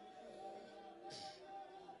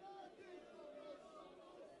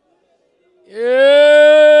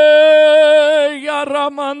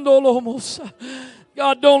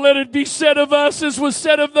 God, don't let it be said of us as was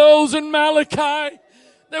said of those in Malachi,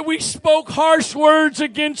 that we spoke harsh words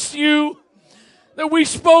against you. That we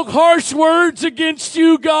spoke harsh words against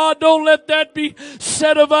you, God. Don't let that be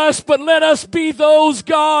said of us, but let us be those,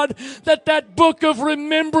 God, that book of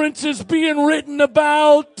remembrance is being written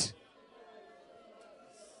about.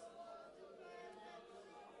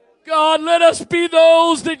 God, let us be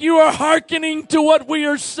those that you are hearkening to what we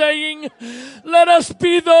are saying. Let us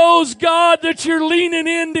be those, God, that you're leaning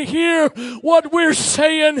in to hear what we're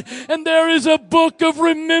saying, and there is a book of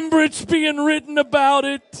remembrance being written about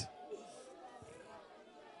it.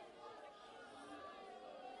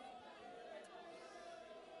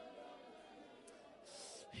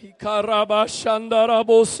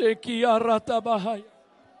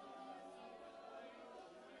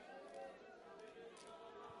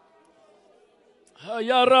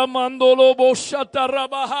 Ayaramandolo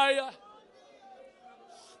boshatarabahaya.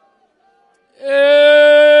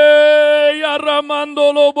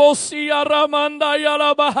 Yaramandolo bosiaramanda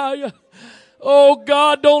yalabahaya. Oh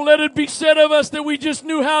God, don't let it be said of us that we just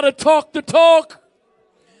knew how to talk the talk.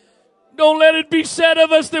 Don't let it be said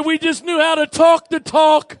of us that we just knew how to talk the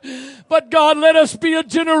talk. But God, let us be a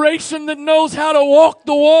generation that knows how to walk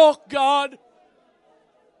the walk, God.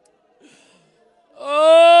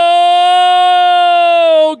 Oh,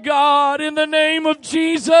 God, in the name of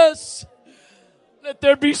Jesus, let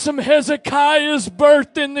there be some Hezekiah's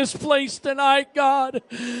birth in this place tonight, God.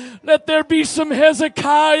 Let there be some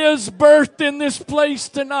Hezekiah's birth in this place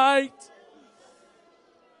tonight.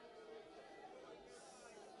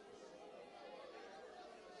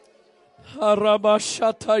 I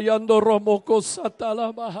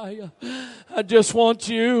just want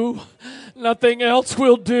you. Nothing else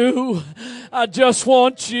will do. I just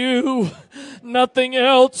want you. Nothing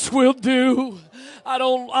else will do. I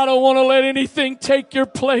don't want to let anything take your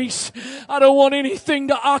place. I don't want anything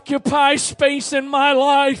to occupy space in my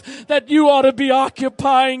life that you ought to be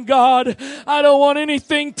occupying, God. I don't want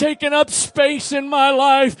anything taking up space in my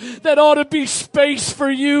life that ought to be space for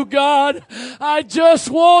you, God. I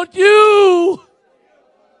just want you.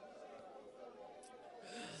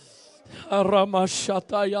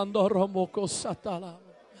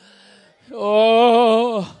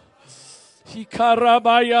 Oh,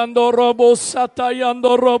 Hikarabayando robo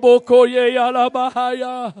satayando robo koye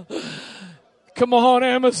alabahaya. Come on,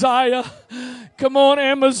 Amaziah. Come on,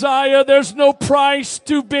 Amaziah. There's no price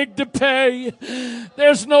too big to pay.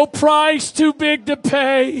 There's no price too big to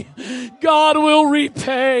pay. God will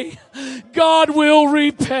repay. God will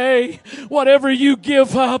repay whatever you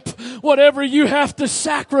give up, whatever you have to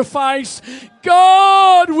sacrifice.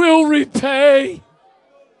 God will repay.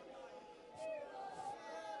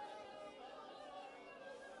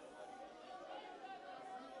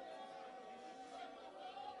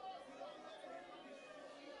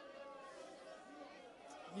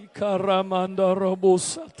 Karamanda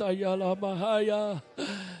robusata yala bahaya.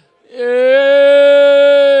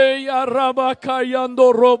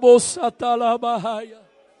 Yarabakayando robosata la bahaya.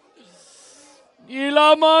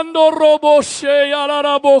 Ilamando roboshe yala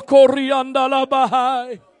rabo korianda la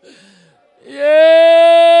bahaya.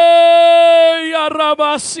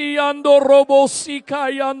 Yarabasi ando robosika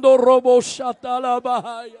yando roboshata la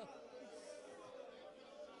bahaya.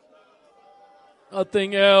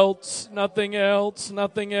 Nothing else, nothing else,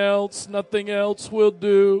 nothing else, nothing else will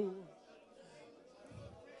do.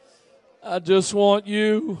 I just want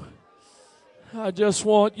you. I just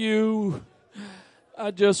want you.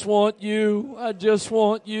 I just want you. I just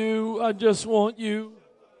want you. I just want you.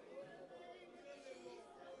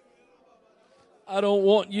 I don't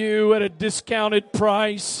want you at a discounted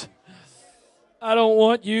price. I don't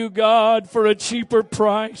want you, God, for a cheaper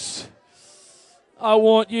price. I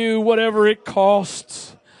want you whatever it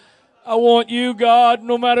costs. I want you, God,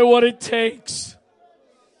 no matter what it takes.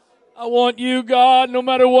 I want you, God, no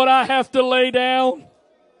matter what I have to lay down.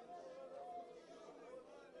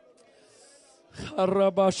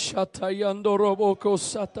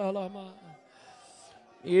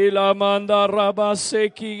 Ilamanda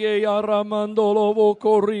rabaseki yaramando lobo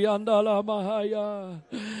korianda la mahaya.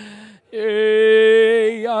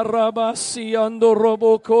 Arabasi ando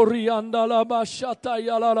robo korianda la bashata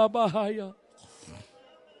yala la bahaya.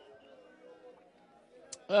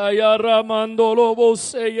 Ayaramando lobo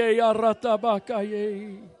seye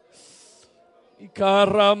yaratabakaye.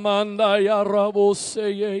 Ikaramanda yarabo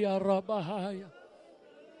seye yarabahaya.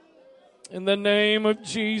 In the name of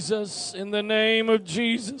Jesus. In the name of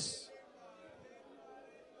Jesus.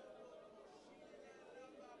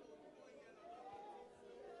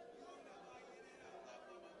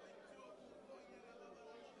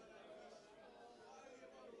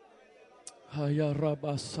 Haya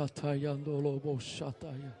rabasataya ndolobo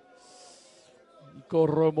shataya.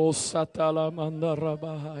 Ikorobo satala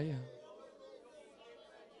mandarabahaya.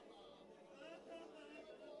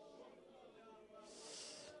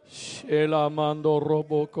 Shela mando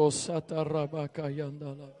roboko satarabaka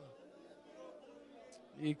yandalaba.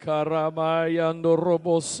 Ikaramaya ndo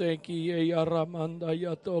roboseki e yaramanda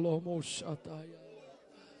yatolomo shataya.